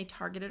reason they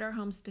targeted our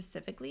home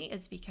specifically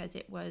is because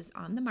it was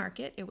on the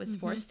market. It was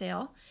for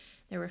sale.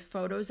 There were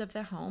photos of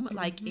the home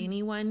like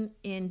anyone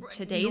in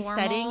today's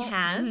setting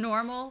has.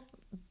 Normal.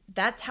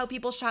 That's how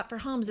people shop for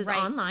homes is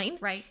online.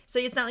 Right. So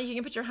it's not like you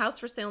can put your house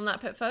for sale and not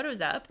put photos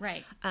up.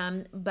 Right.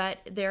 But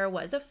there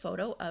was a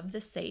photo of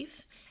the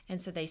safe. And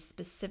so they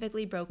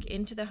specifically broke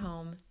into the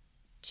home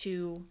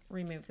to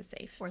remove the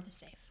safe. For the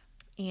safe.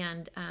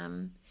 And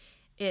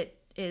it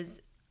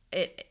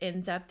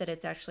ends up that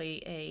it's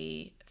actually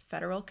a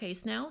federal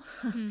case now.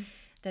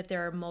 That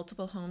there are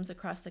multiple homes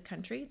across the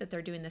country that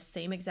they're doing the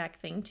same exact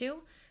thing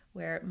to,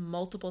 where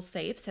multiple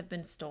safes have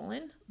been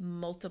stolen,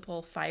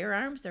 multiple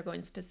firearms. They're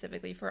going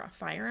specifically for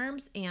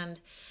firearms.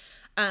 And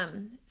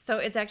so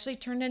it's actually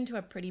turned into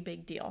a pretty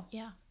big deal.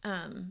 Yeah.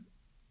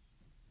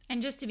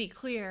 And just to be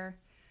clear,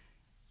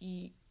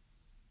 you're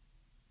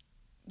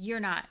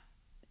not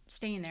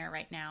staying there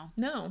right now.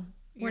 No,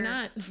 we're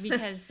not.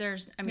 Because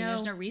there's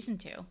no reason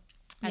to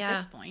at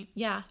this point.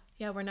 Yeah,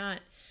 we're not.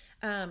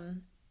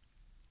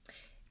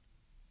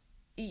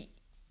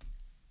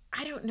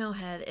 I don't know,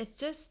 Heath. It's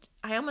just,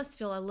 I almost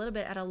feel a little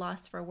bit at a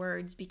loss for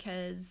words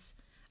because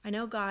I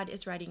know God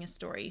is writing a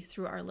story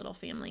through our little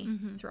family,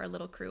 through our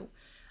little crew.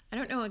 I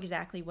don't know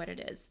exactly what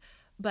it is,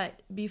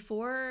 But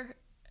before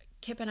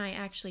Kip and I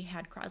actually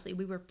had Crosley,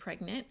 we were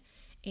pregnant,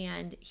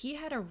 and he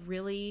had a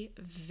really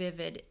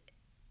vivid,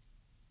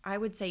 I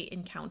would say,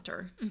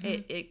 encounter.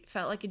 It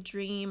felt like a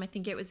dream. I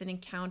think it was an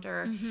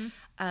encounter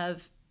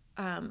of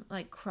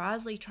like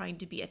Crosley trying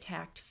to be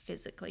attacked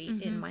physically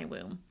in my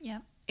womb. Yeah.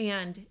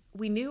 And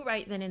we knew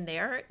right then and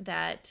there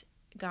that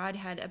God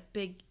had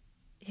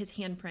his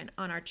handprint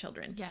on our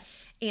children.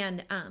 Yes.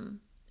 And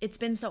it's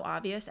been so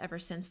obvious ever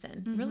since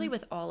then, really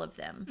with all of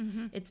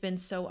them. It's been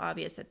so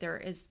obvious that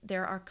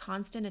there are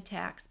constant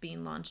attacks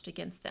being launched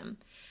against them.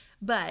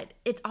 But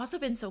it's also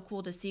been so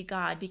cool to see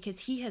God, because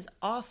he has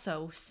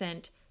also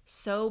sent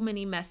so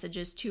many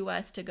messages to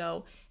us to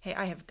go, hey,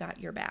 I have got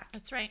your back.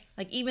 That's right.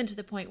 Like even to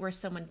the point where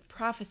someone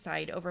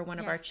prophesied over one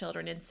of our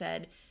children and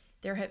said,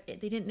 they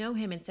didn't know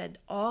him, and said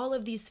all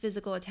of these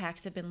physical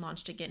attacks have been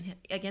launched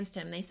against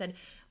him. They said,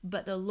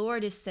 but the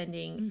Lord is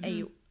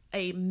sending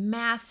a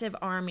massive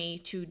army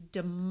to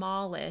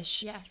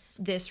demolish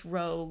this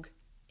rogue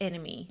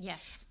enemy.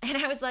 Yes. And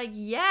I was like,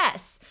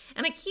 yes.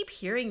 And I keep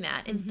hearing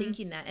that and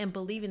thinking that and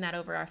believing that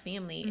over our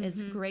family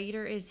is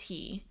greater is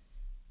he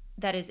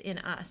that is in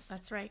us.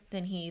 That's right.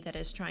 Than he that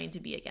is trying to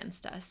be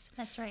against us.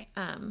 That's right.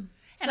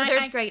 So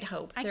there's great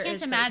hope. I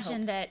can't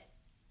imagine that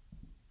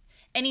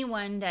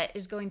anyone that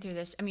is going through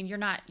this, I mean, you're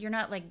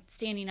not like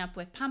standing up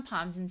with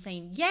pom-poms and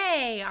saying,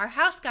 yay, our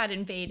house got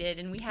invaded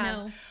and we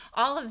have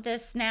all of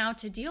this now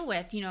to deal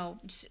with. You know,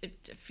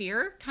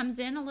 fear comes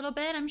in a little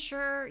bit, I'm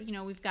sure. You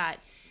know, we've got,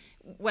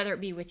 whether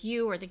it be with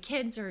you or the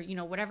kids or, you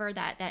know, whatever,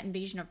 that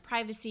invasion of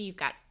privacy, you've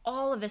got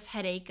all of this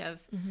headache of,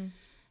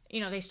 you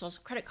know, they stole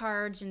some credit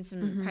cards and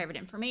some private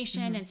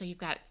information. And so you've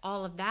got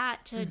all of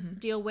that to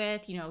deal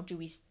with. You know, do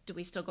we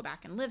still go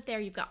back and live there?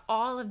 You've got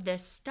all of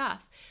this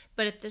stuff.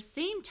 But at the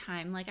same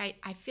time, like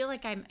I feel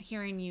like I'm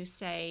hearing you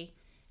say,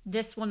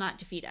 this will not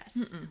defeat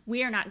us.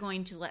 We are not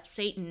going to let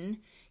Satan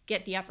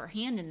get the upper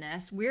hand in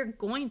this. We're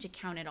going to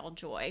count it all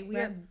joy. We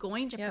are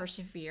going to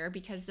persevere,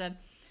 because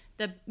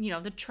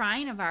the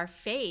trying of our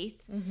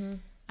faith,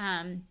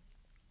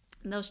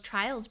 those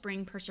trials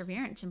bring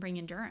perseverance and bring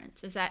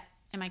endurance.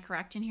 Am I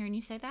correct in hearing you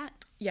say that?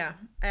 Yeah,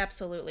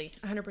 absolutely.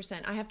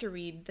 100%. I have to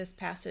read this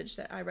passage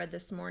that I read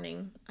this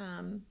morning.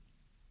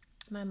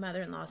 My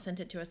mother-in-law sent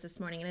it to us this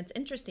morning. And it's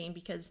interesting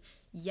because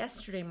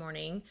yesterday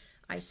morning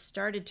I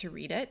started to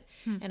read it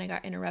and I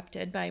got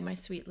interrupted by my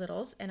sweet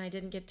littles and I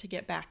didn't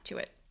get back to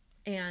it.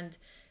 And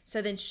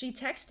so then she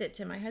texted it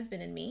to my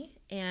husband and me,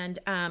 and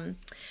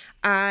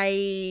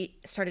I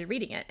started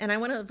reading it. And I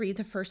want to read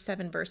the first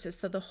 7 verses.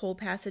 So the whole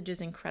passage is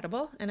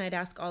incredible, and I'd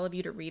ask all of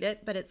you to read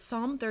it. But it's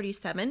Psalm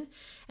 37,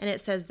 and it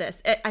says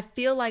this. I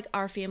feel like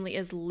our family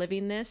is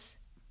living this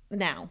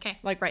now,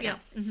 like right now.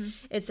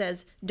 It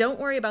says, don't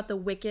worry about the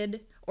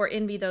wicked or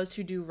envy those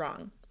who do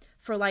wrong.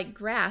 For like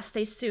grass,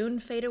 they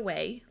soon fade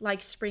away.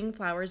 Like spring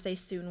flowers, they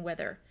soon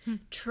wither.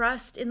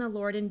 Trust in the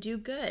Lord and do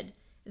good.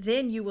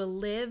 Then you will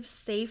live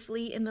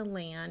safely in the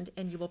land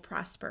and you will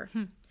prosper.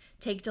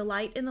 Take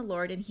delight in the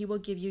Lord and he will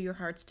give you your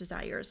heart's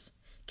desires.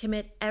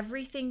 Commit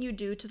everything you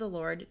do to the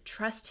Lord.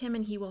 Trust him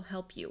and he will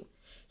help you.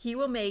 He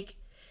will make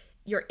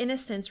your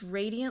innocence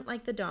radiant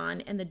like the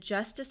dawn, and the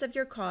justice of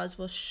your cause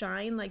will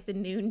shine like the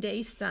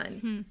noonday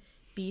sun.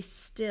 Be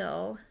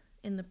still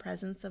in the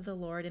presence of the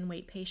Lord and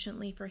wait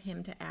patiently for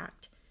him to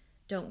act.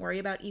 Don't worry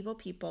about evil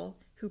people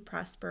who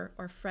prosper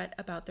or fret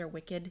about their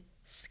wicked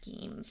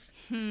schemes.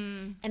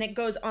 And it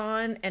goes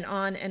on and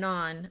on and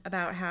on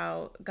about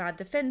how God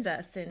defends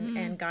us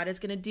and God is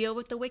going to deal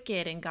with the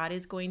wicked, and God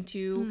is going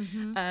to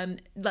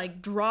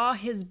like draw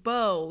his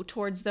bow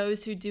towards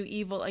those who do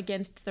evil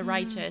against the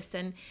righteous.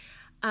 And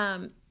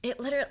it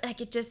literally,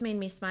 like, it just made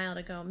me smile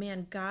to go,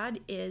 man, God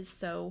is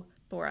so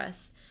for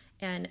us.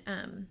 And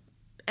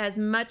as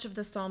much of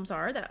the Psalms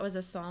are, that was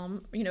a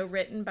psalm,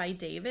 written by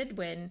David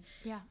when,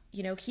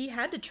 he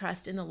had to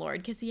trust in the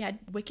Lord because he had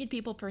wicked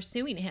people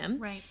pursuing him.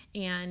 Right.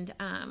 And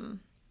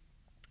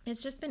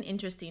it's just been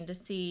interesting to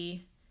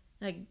see,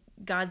 like,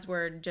 God's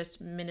word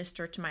just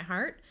minister to my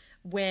heart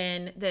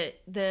when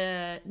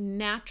the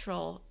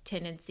natural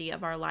tendency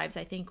of our lives,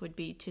 I think, would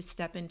be to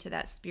step into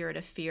that spirit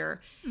of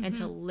fear and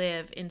to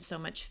live in so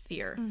much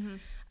fear.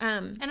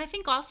 And I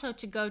think also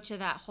to go to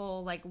that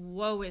whole, like,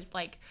 woe is,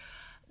 like,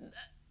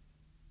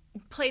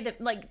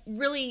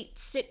 really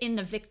sit in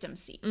the victim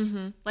seat.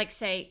 Like,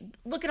 say,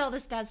 look at all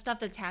this bad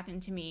stuff that's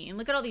happened to me and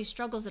look at all these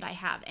struggles that I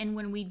have. And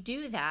when we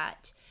do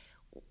that,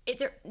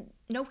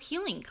 no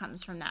healing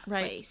comes from that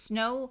place.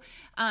 No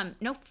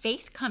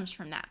faith comes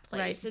from that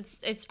place.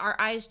 It's our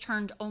eyes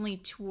turned only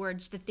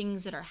towards the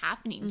things that are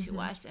happening to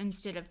us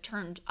instead of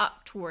turned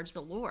up towards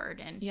the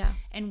Lord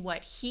and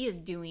what he is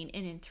doing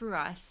in and through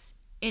us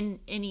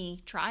in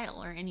any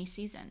trial or any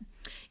season.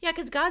 Yeah,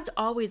 because God's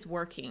always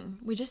working.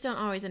 We just don't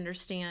always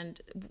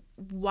understand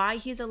why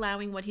he's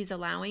allowing what he's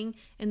allowing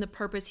and the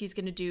purpose he's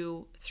going to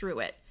do through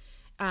it.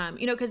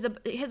 Because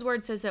his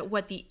word says that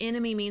what the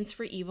enemy means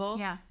for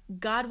evil,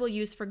 God will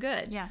use for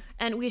good. Yeah.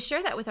 And we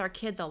share that with our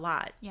kids a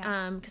lot.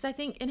 Yeah. Because I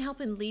think in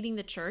helping leading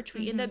the church,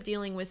 we end up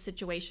dealing with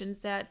situations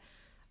that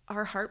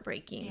are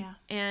heartbreaking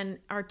and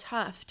are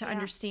tough to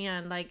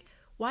understand. Like,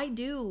 why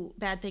do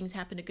bad things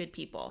happen to good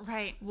people?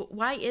 Right.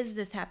 Why is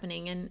this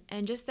happening?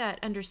 And just that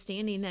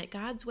understanding that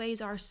God's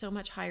ways are so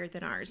much higher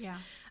than ours. Yeah.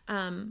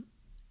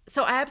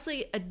 So I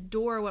absolutely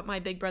adore what my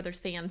big brother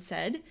Than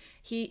said.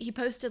 He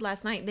posted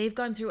last night. They've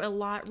gone through a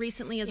lot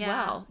recently as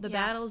well. The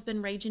battle has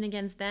been raging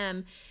against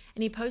them.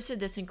 And he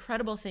posted this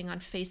incredible thing on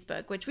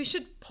Facebook, which we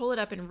should pull it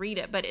up and read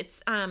it. But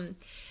it's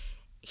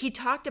he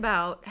talked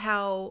about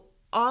how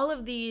all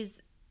of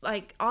these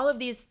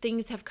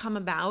things have come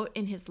about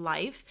in his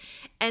life,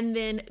 and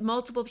then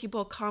multiple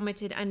people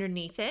commented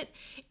underneath it.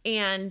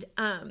 And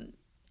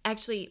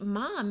actually,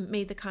 Mom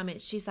made the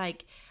comment. She's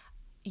like,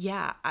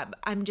 yeah,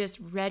 I'm just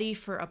ready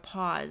for a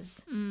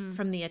pause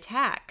from the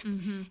attacks.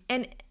 Mm-hmm.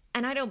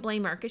 And I don't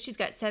blame her, because she's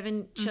got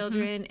 7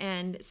 children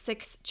and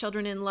 6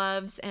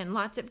 children-in-laws and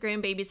lots of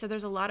grandbabies. So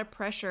there's a lot of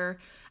pressure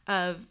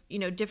of,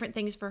 different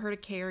things for her to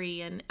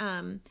carry.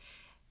 And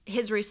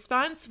his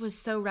response was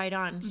so right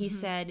on. He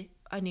said,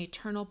 an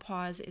eternal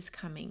pause is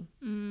coming.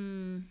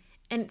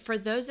 And for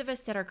those of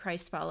us that are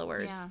Christ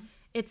followers,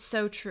 it's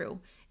so true.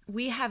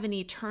 We have an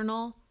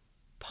eternal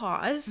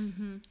pause,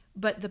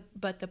 but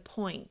the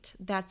point,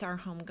 that's our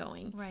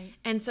homegoing. Right.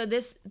 And so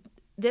this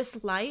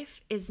life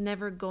is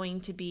never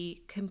going to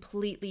be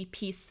completely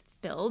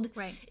peace-filled.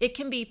 Right. It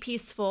can be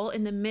peaceful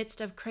in the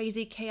midst of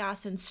crazy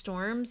chaos and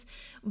storms,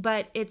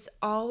 but it's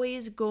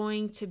always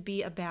going to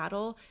be a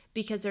battle,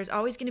 because there's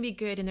always going to be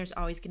good and there's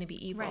always going to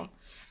be evil. Right.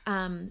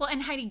 Well,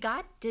 and Heidi,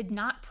 God did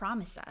not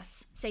promise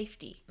us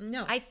safety.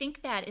 No. I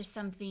think that is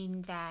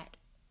something that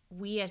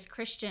we as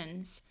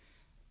Christians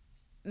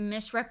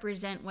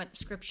misrepresent what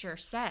Scripture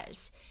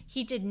says.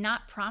 He did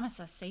not promise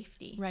us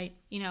safety. Right.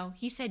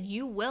 He said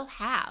you will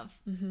have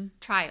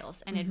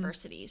trials and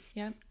adversities.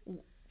 Yep.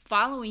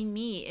 Following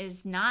me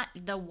is not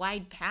the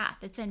wide path.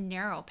 It's a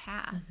narrow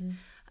path.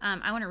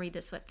 I want to read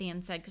this, what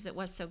Than said, because it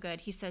was so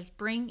good. He says,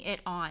 bring it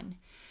on.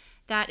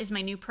 That is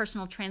my new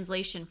personal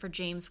translation for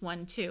James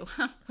 1:2,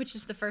 which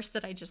is the verse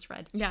that I just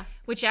read. Yeah.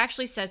 Which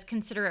actually says,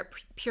 consider it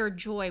pure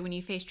joy when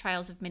you face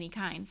trials of many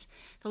kinds.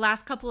 The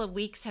last couple of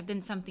weeks have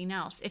been something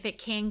else. If it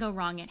can go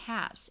wrong, it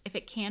has. If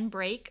it can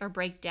break or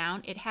break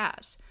down, it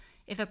has.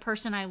 If it's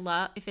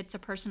a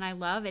person I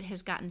love, it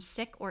has gotten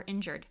sick or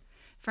injured.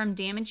 From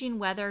damaging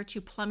weather to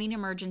plumbing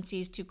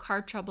emergencies to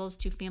car troubles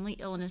to family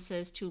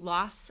illnesses to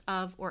loss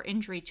of or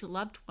injury to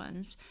loved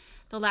ones,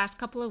 the last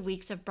couple of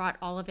weeks have brought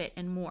all of it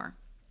and more.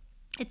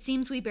 It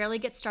seems we barely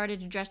get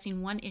started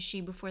addressing one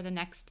issue before the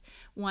next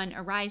one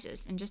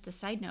arises. And just a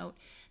side note,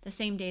 the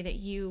same day that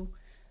you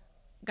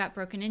got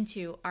broken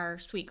into, our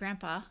sweet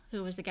grandpa,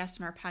 who was the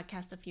guest on our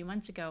podcast a few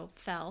months ago,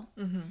 fell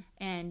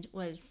and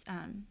was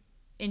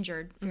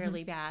injured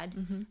fairly bad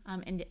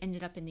and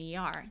ended up in the ER.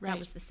 Right. That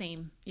was the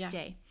same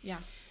day. Yeah.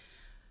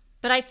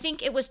 But I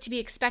think it was to be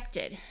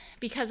expected,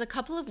 because a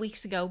couple of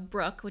weeks ago,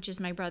 Brooke, which is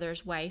my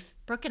brother's wife,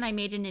 Brooke and I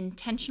made an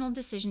intentional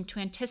decision to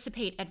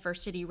anticipate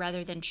adversity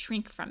rather than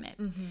shrink from it.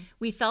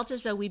 We felt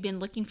as though we'd been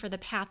looking for the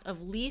path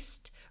of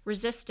least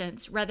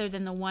resistance rather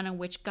than the one on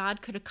which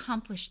God could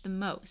accomplish the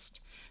most.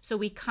 So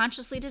we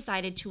consciously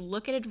decided to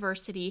look at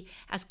adversity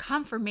as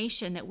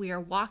confirmation that we are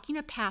walking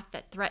a path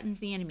that threatens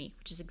the enemy,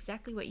 which is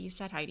exactly what you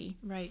said, Heidi.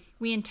 Right.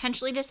 We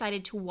intentionally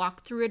decided to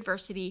walk through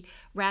adversity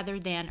rather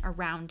than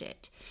around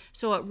it.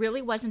 So it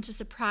really wasn't a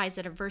surprise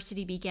that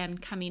adversity began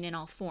coming in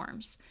all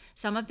forms.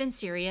 Some have been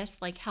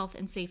serious, like health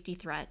and safety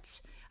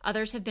threats.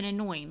 Others have been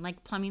annoying,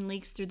 like plumbing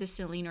leaks through the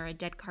ceiling or a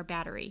dead car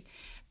battery.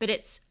 But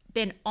it's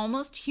been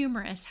almost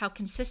humorous how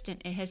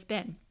consistent it has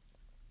been.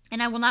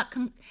 And I will not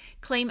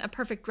claim a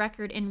perfect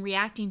record in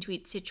reacting to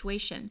each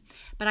situation,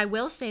 but I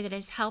will say that it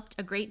has helped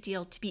a great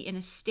deal to be in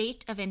a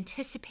state of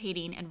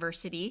anticipating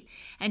adversity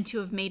and to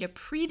have made a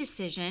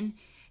pre-decision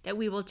that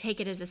we will take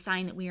it as a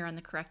sign that we are on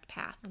the correct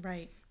path.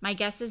 Right. My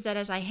guess is that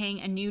as I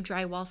hang a new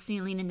drywall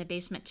ceiling in the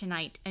basement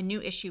tonight, a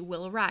new issue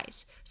will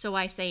arise. So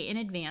I say in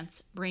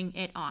advance, bring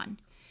it on.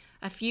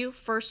 A few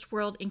first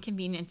world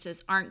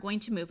inconveniences aren't going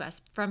to move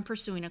us from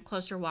pursuing a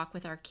closer walk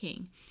with our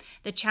King.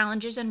 The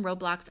challenges and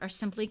roadblocks are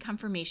simply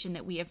confirmation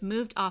that we have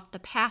moved off the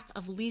path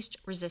of least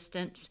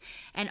resistance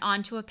and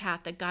onto a path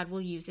that God will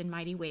use in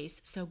mighty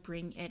ways. So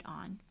bring it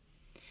on.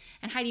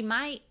 And Heidi,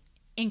 my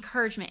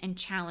encouragement and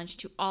challenge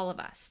to all of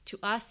us, to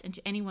us and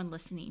to anyone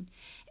listening,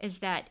 is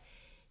that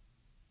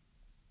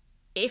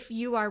if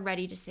you are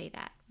ready to say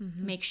that,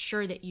 make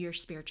sure that your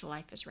spiritual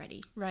life is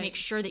ready. Right. Make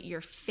sure that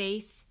your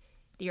faith,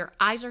 your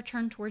eyes are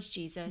turned towards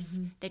Jesus,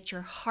 that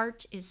your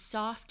heart is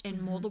soft and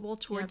moldable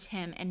towards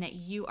him, and that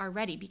you are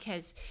ready.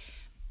 Because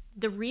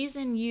the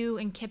reason you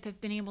and Kip have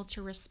been able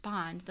to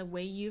respond the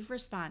way you've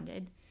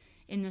responded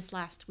in this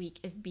last week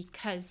is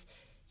because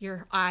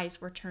your eyes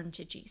were turned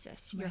to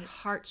Jesus. Right. Your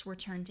hearts were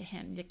turned to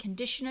him. The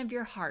condition of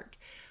your heart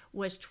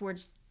was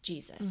towards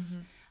Jesus.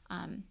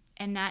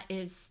 And that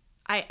is,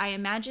 I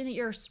imagine that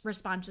your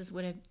responses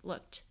would have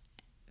looked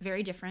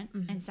very different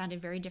and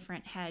sounded very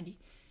different had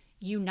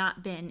you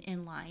not been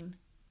in line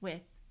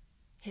with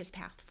his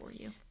path for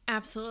you.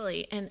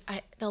 Absolutely. And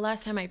the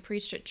last time I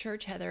preached at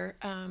church, Heather,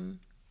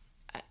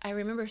 I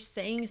remember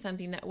saying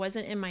something that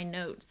wasn't in my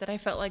notes that I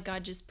felt like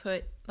God just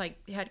put,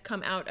 like, had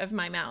come out of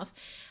my mouth.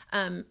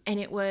 And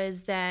it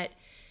was that,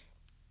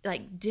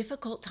 like,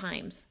 difficult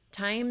times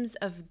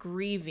of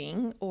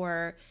grieving,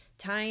 or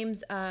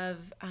times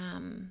of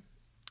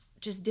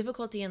just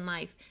difficulty in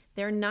life,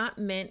 they're not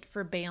meant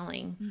for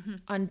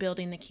bailing on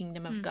building the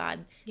kingdom of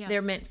God. Yeah.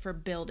 They're meant for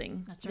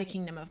building the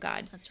kingdom of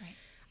God. That's right.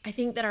 I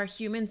think that our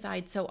human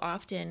side so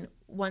often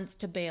wants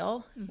to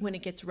bail when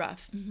it gets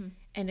rough,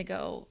 and to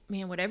go,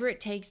 man, whatever it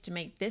takes to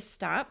make this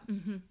stop,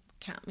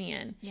 count me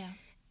in. Yeah.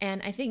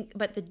 And I think,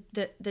 but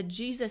the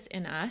Jesus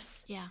in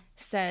us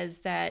says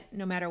that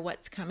no matter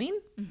what's coming,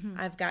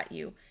 I've got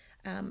you.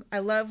 I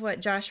love what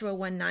Joshua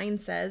 1:9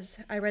 says.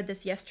 I read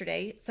this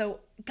yesterday.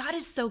 So God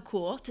is so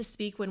cool to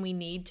speak when we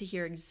need to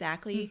hear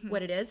exactly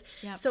what it is.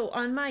 Yep. So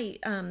on my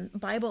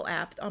Bible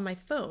app on my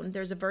phone,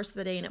 there's a verse of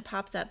the day and it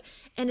pops up.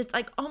 And it's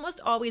like almost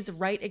always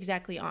right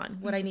exactly on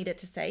what I need it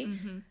to say.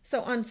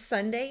 So on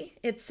Sunday,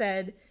 it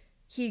said,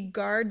 he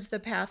guards the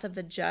path of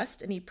the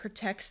just and he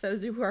protects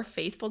those who are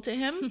faithful to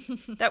him.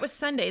 That was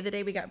Sunday, the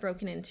day we got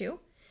broken into.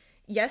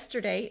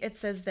 Yesterday, it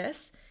says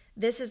this.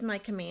 This is my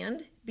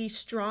command. Be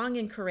strong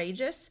and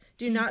courageous.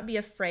 Do not be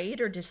afraid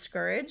or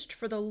discouraged,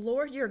 for the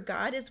Lord your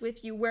God is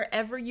with you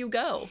wherever you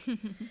go.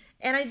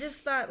 And I just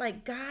thought,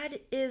 like, God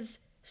is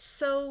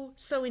so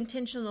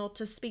intentional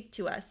to speak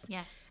to us.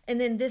 Yes. And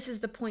then this is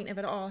the point of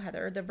it all,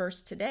 Heather. The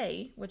verse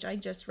today, which I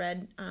just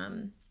read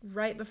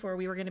right before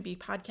we were going to be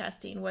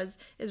podcasting,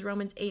 is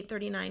Romans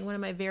 8:39, one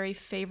of my very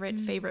favorite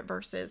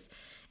verses.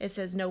 It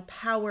says, no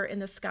power in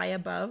the sky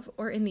above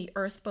or in the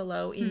earth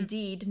below.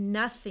 Indeed,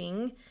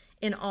 nothing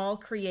in all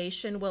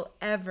creation will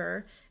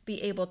ever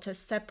be able to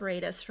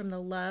separate us from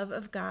the love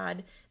of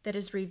God that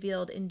is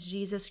revealed in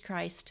Jesus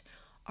Christ,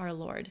 our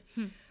Lord.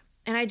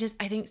 And I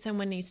think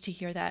someone needs to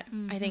hear that.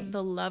 I think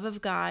the love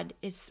of God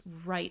is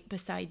right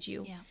beside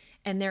you. Yeah.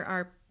 And there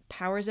are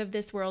powers of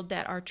this world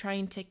that are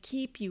trying to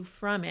keep you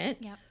from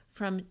it,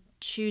 from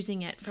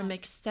choosing it, from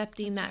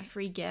accepting that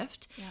free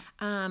gift.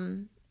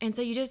 And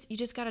so you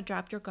just got to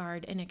drop your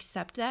guard and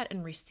accept that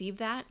and receive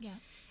that. Yeah.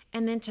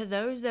 And then to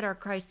those that are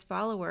Christ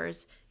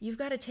followers, you've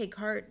got to take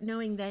heart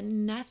knowing that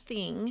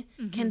nothing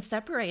can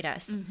separate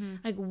us.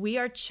 Like, we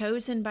are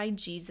chosen by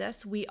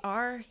Jesus. We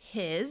are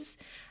his.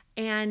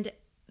 And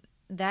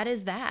that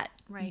is that.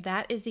 Right.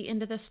 That is the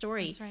end of the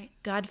story. That's right.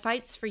 God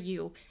fights for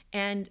you.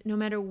 And no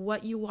matter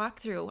what you walk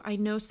through, I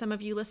know some of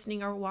you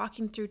listening are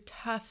walking through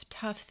tough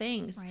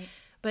things. Right.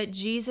 But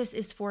Jesus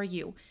is for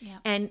you. Yeah.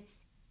 And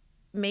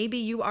maybe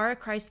you are a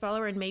Christ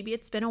follower and maybe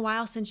it's been a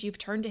while since you've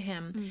turned to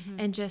him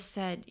and just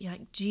said,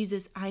 like,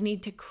 Jesus, I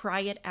need to cry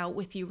it out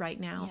with you right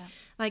now. Yeah.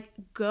 Like,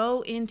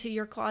 go into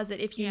your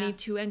closet if you need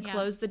to and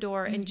close the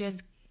door and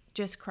just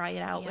cry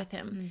it out with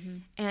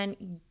him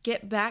and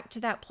get back to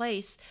that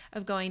place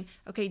of going,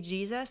 okay,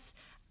 Jesus,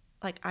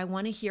 like, I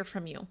want to hear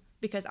from you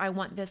because I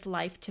want this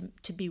life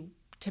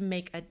to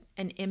make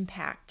an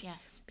impact.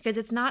 Yes. Because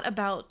it's not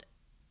about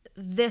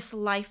this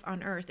life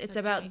on earth. It's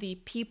That's about right. the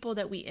people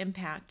that we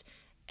impact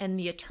and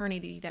the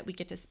eternity that we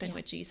get to spend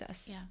with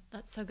Jesus. Yeah,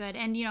 that's so good.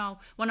 And,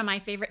 one of my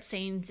favorite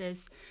sayings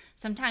is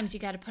sometimes you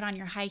got to put on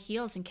your high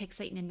heels and kick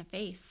Satan in the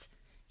face.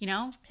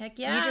 Heck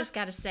yeah. You just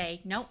got to say,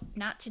 nope,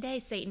 not today,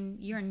 Satan.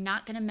 You're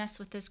not going to mess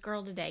with this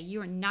girl today.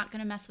 You are not going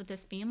to mess with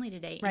this family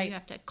today. And Right. you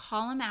have to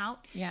call him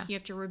out. Yeah. You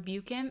have to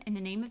rebuke him in the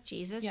name of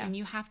Jesus. Yeah. And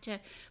you have to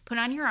put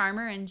on your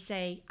armor and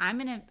say, I'm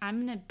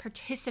going to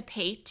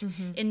participate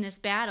in this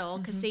battle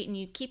because Satan,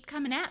 you keep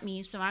coming at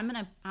me. So I'm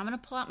going to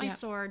pull out my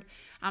sword.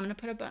 I'm going to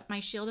put up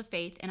my shield of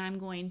faith and I'm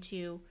going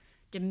to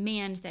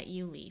demand that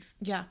you leave.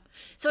 Yeah.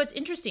 So it's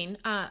interesting.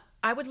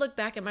 I would look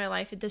back at my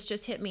life, this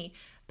just hit me.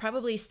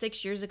 Probably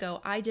 6 years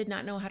ago, I did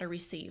not know how to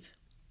receive.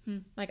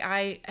 Like,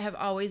 I have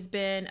always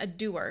been a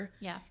doer.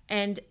 Yeah.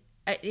 And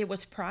it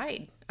was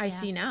pride. I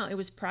see now. It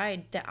was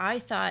pride that I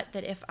thought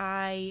that if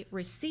I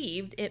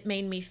received, it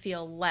made me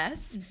feel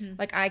less.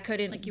 Like I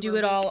couldn't do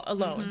it all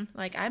alone.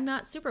 Like, I'm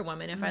not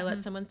Superwoman if I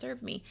let someone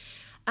serve me.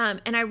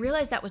 And I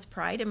realized that was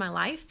pride in my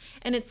life.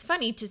 And it's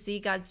funny to see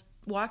God's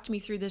walked me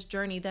through this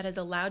journey that has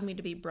allowed me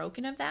to be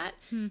broken of that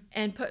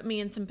and put me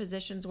in some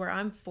positions where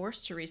I'm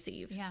forced to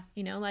receive. Yeah.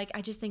 Like,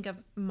 I just think of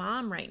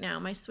Mom right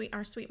now,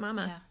 our sweet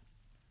mama. Yeah.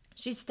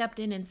 She stepped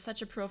in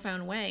such a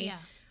profound way Yeah.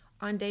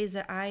 on days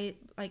that I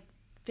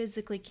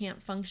physically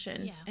can't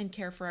function and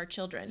care for our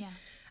children.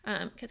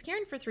 Yeah. Because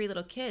caring for 3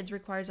 little kids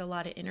requires a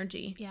lot of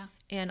energy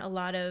and a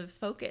lot of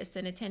focus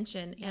and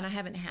attention. And I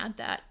haven't had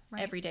that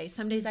every day.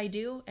 Some days I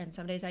do and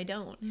some days I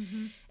don't.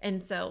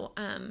 And so,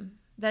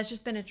 that's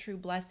just been a true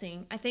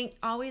blessing. I think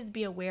always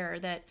be aware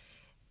that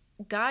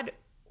God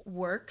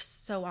works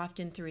so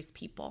often through his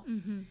people.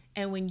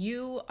 And when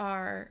you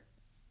are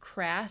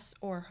crass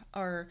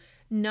or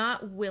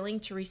not willing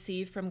to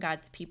receive from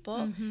God's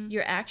people,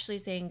 you're actually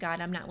saying,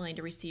 God, I'm not willing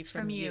to receive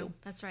from you.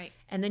 That's right.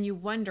 And then you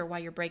wonder why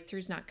your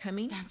breakthrough's not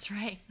coming. That's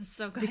right. That's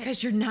so good.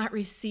 Because you're not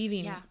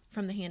receiving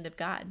from the hand of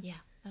God.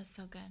 Yeah, that's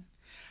so good.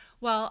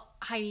 Well,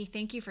 Heidi,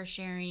 thank you for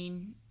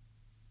sharing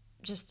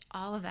just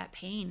all of that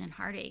pain and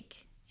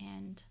heartache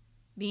and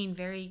being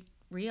very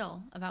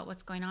real about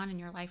what's going on in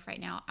your life right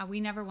now. We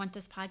never want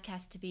this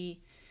podcast to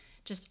be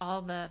just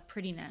all the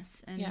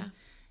prettiness and,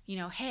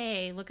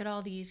 hey, look at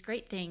all these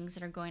great things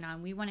that are going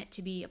on. We want it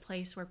to be a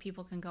place where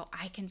people can go,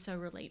 I can so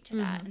relate to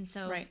that. And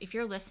so if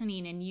you're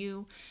listening and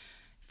you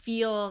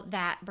feel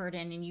that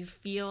burden and you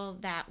feel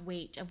that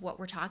weight of what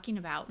we're talking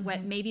about,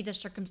 what maybe the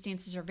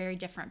circumstances are very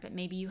different, but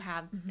maybe you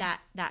have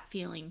that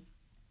feeling,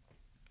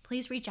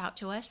 please reach out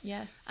to us.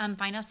 Yes.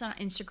 Find us on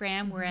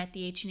Instagram. We're at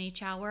the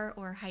H&H Hour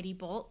or Heidi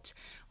Bolt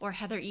or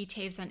Heather E.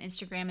 Taves on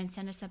Instagram, and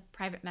send us a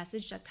private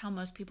message. That's how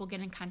most people get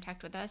in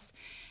contact with us.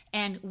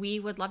 And we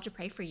would love to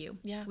pray for you.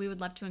 Yeah. We would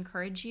love to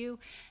encourage you.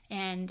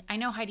 And I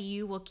know, Heidi,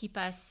 you will keep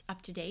us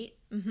up to date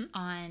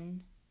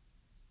on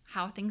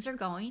how things are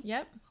going.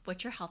 Yep.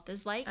 What your health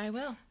is like. I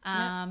will.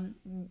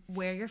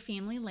 Where your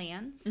family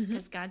lands,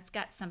 because God's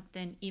got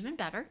something even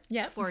better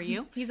for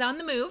you. He's on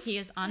the move. He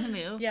is on the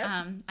move. Yep.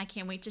 I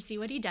can't wait to see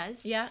what he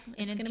does. Yeah,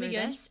 in it's and gonna through be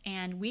good. this.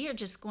 And we are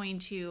just going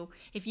to,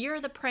 if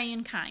you're the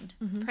praying kind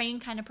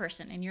of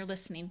person, and you're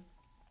listening,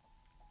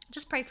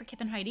 just pray for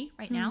Kip and Heidi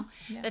right now,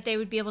 that they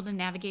would be able to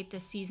navigate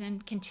this season,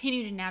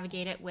 continue to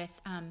navigate it with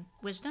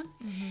wisdom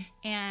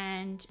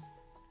and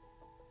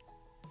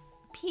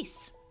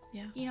peace.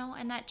 Yeah.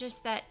 And that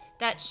just that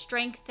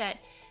strength that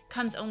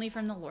comes only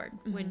from the Lord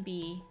would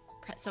be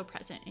so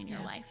present in your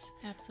life.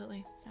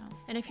 Absolutely. So,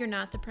 and if you're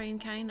not the praying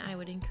kind, I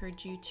would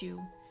encourage you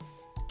to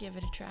give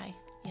it a try.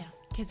 Yeah,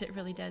 because it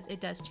really does.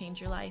 It does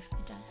change your life.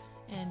 it does.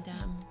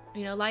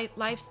 And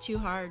life's too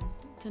hard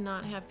to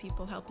not have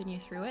people helping you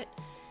through it.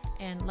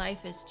 And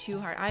life is too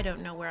hard. I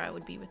don't know where I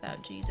would be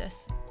without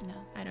Jesus. No,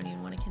 I don't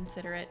even want to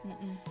consider it.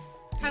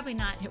 probably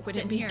not. It wouldn't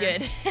sitting be here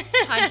good.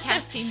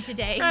 podcasting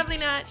today. Probably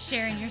not.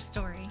 Sharing your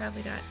story.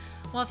 Probably not.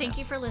 Well, thank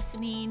you for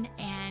listening,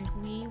 and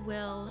we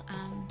will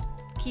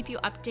keep you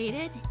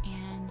updated.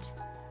 And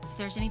if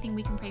there's anything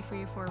we can pray for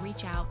you for,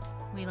 reach out.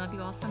 We love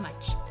you all so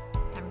much.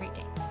 Have a great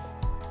day.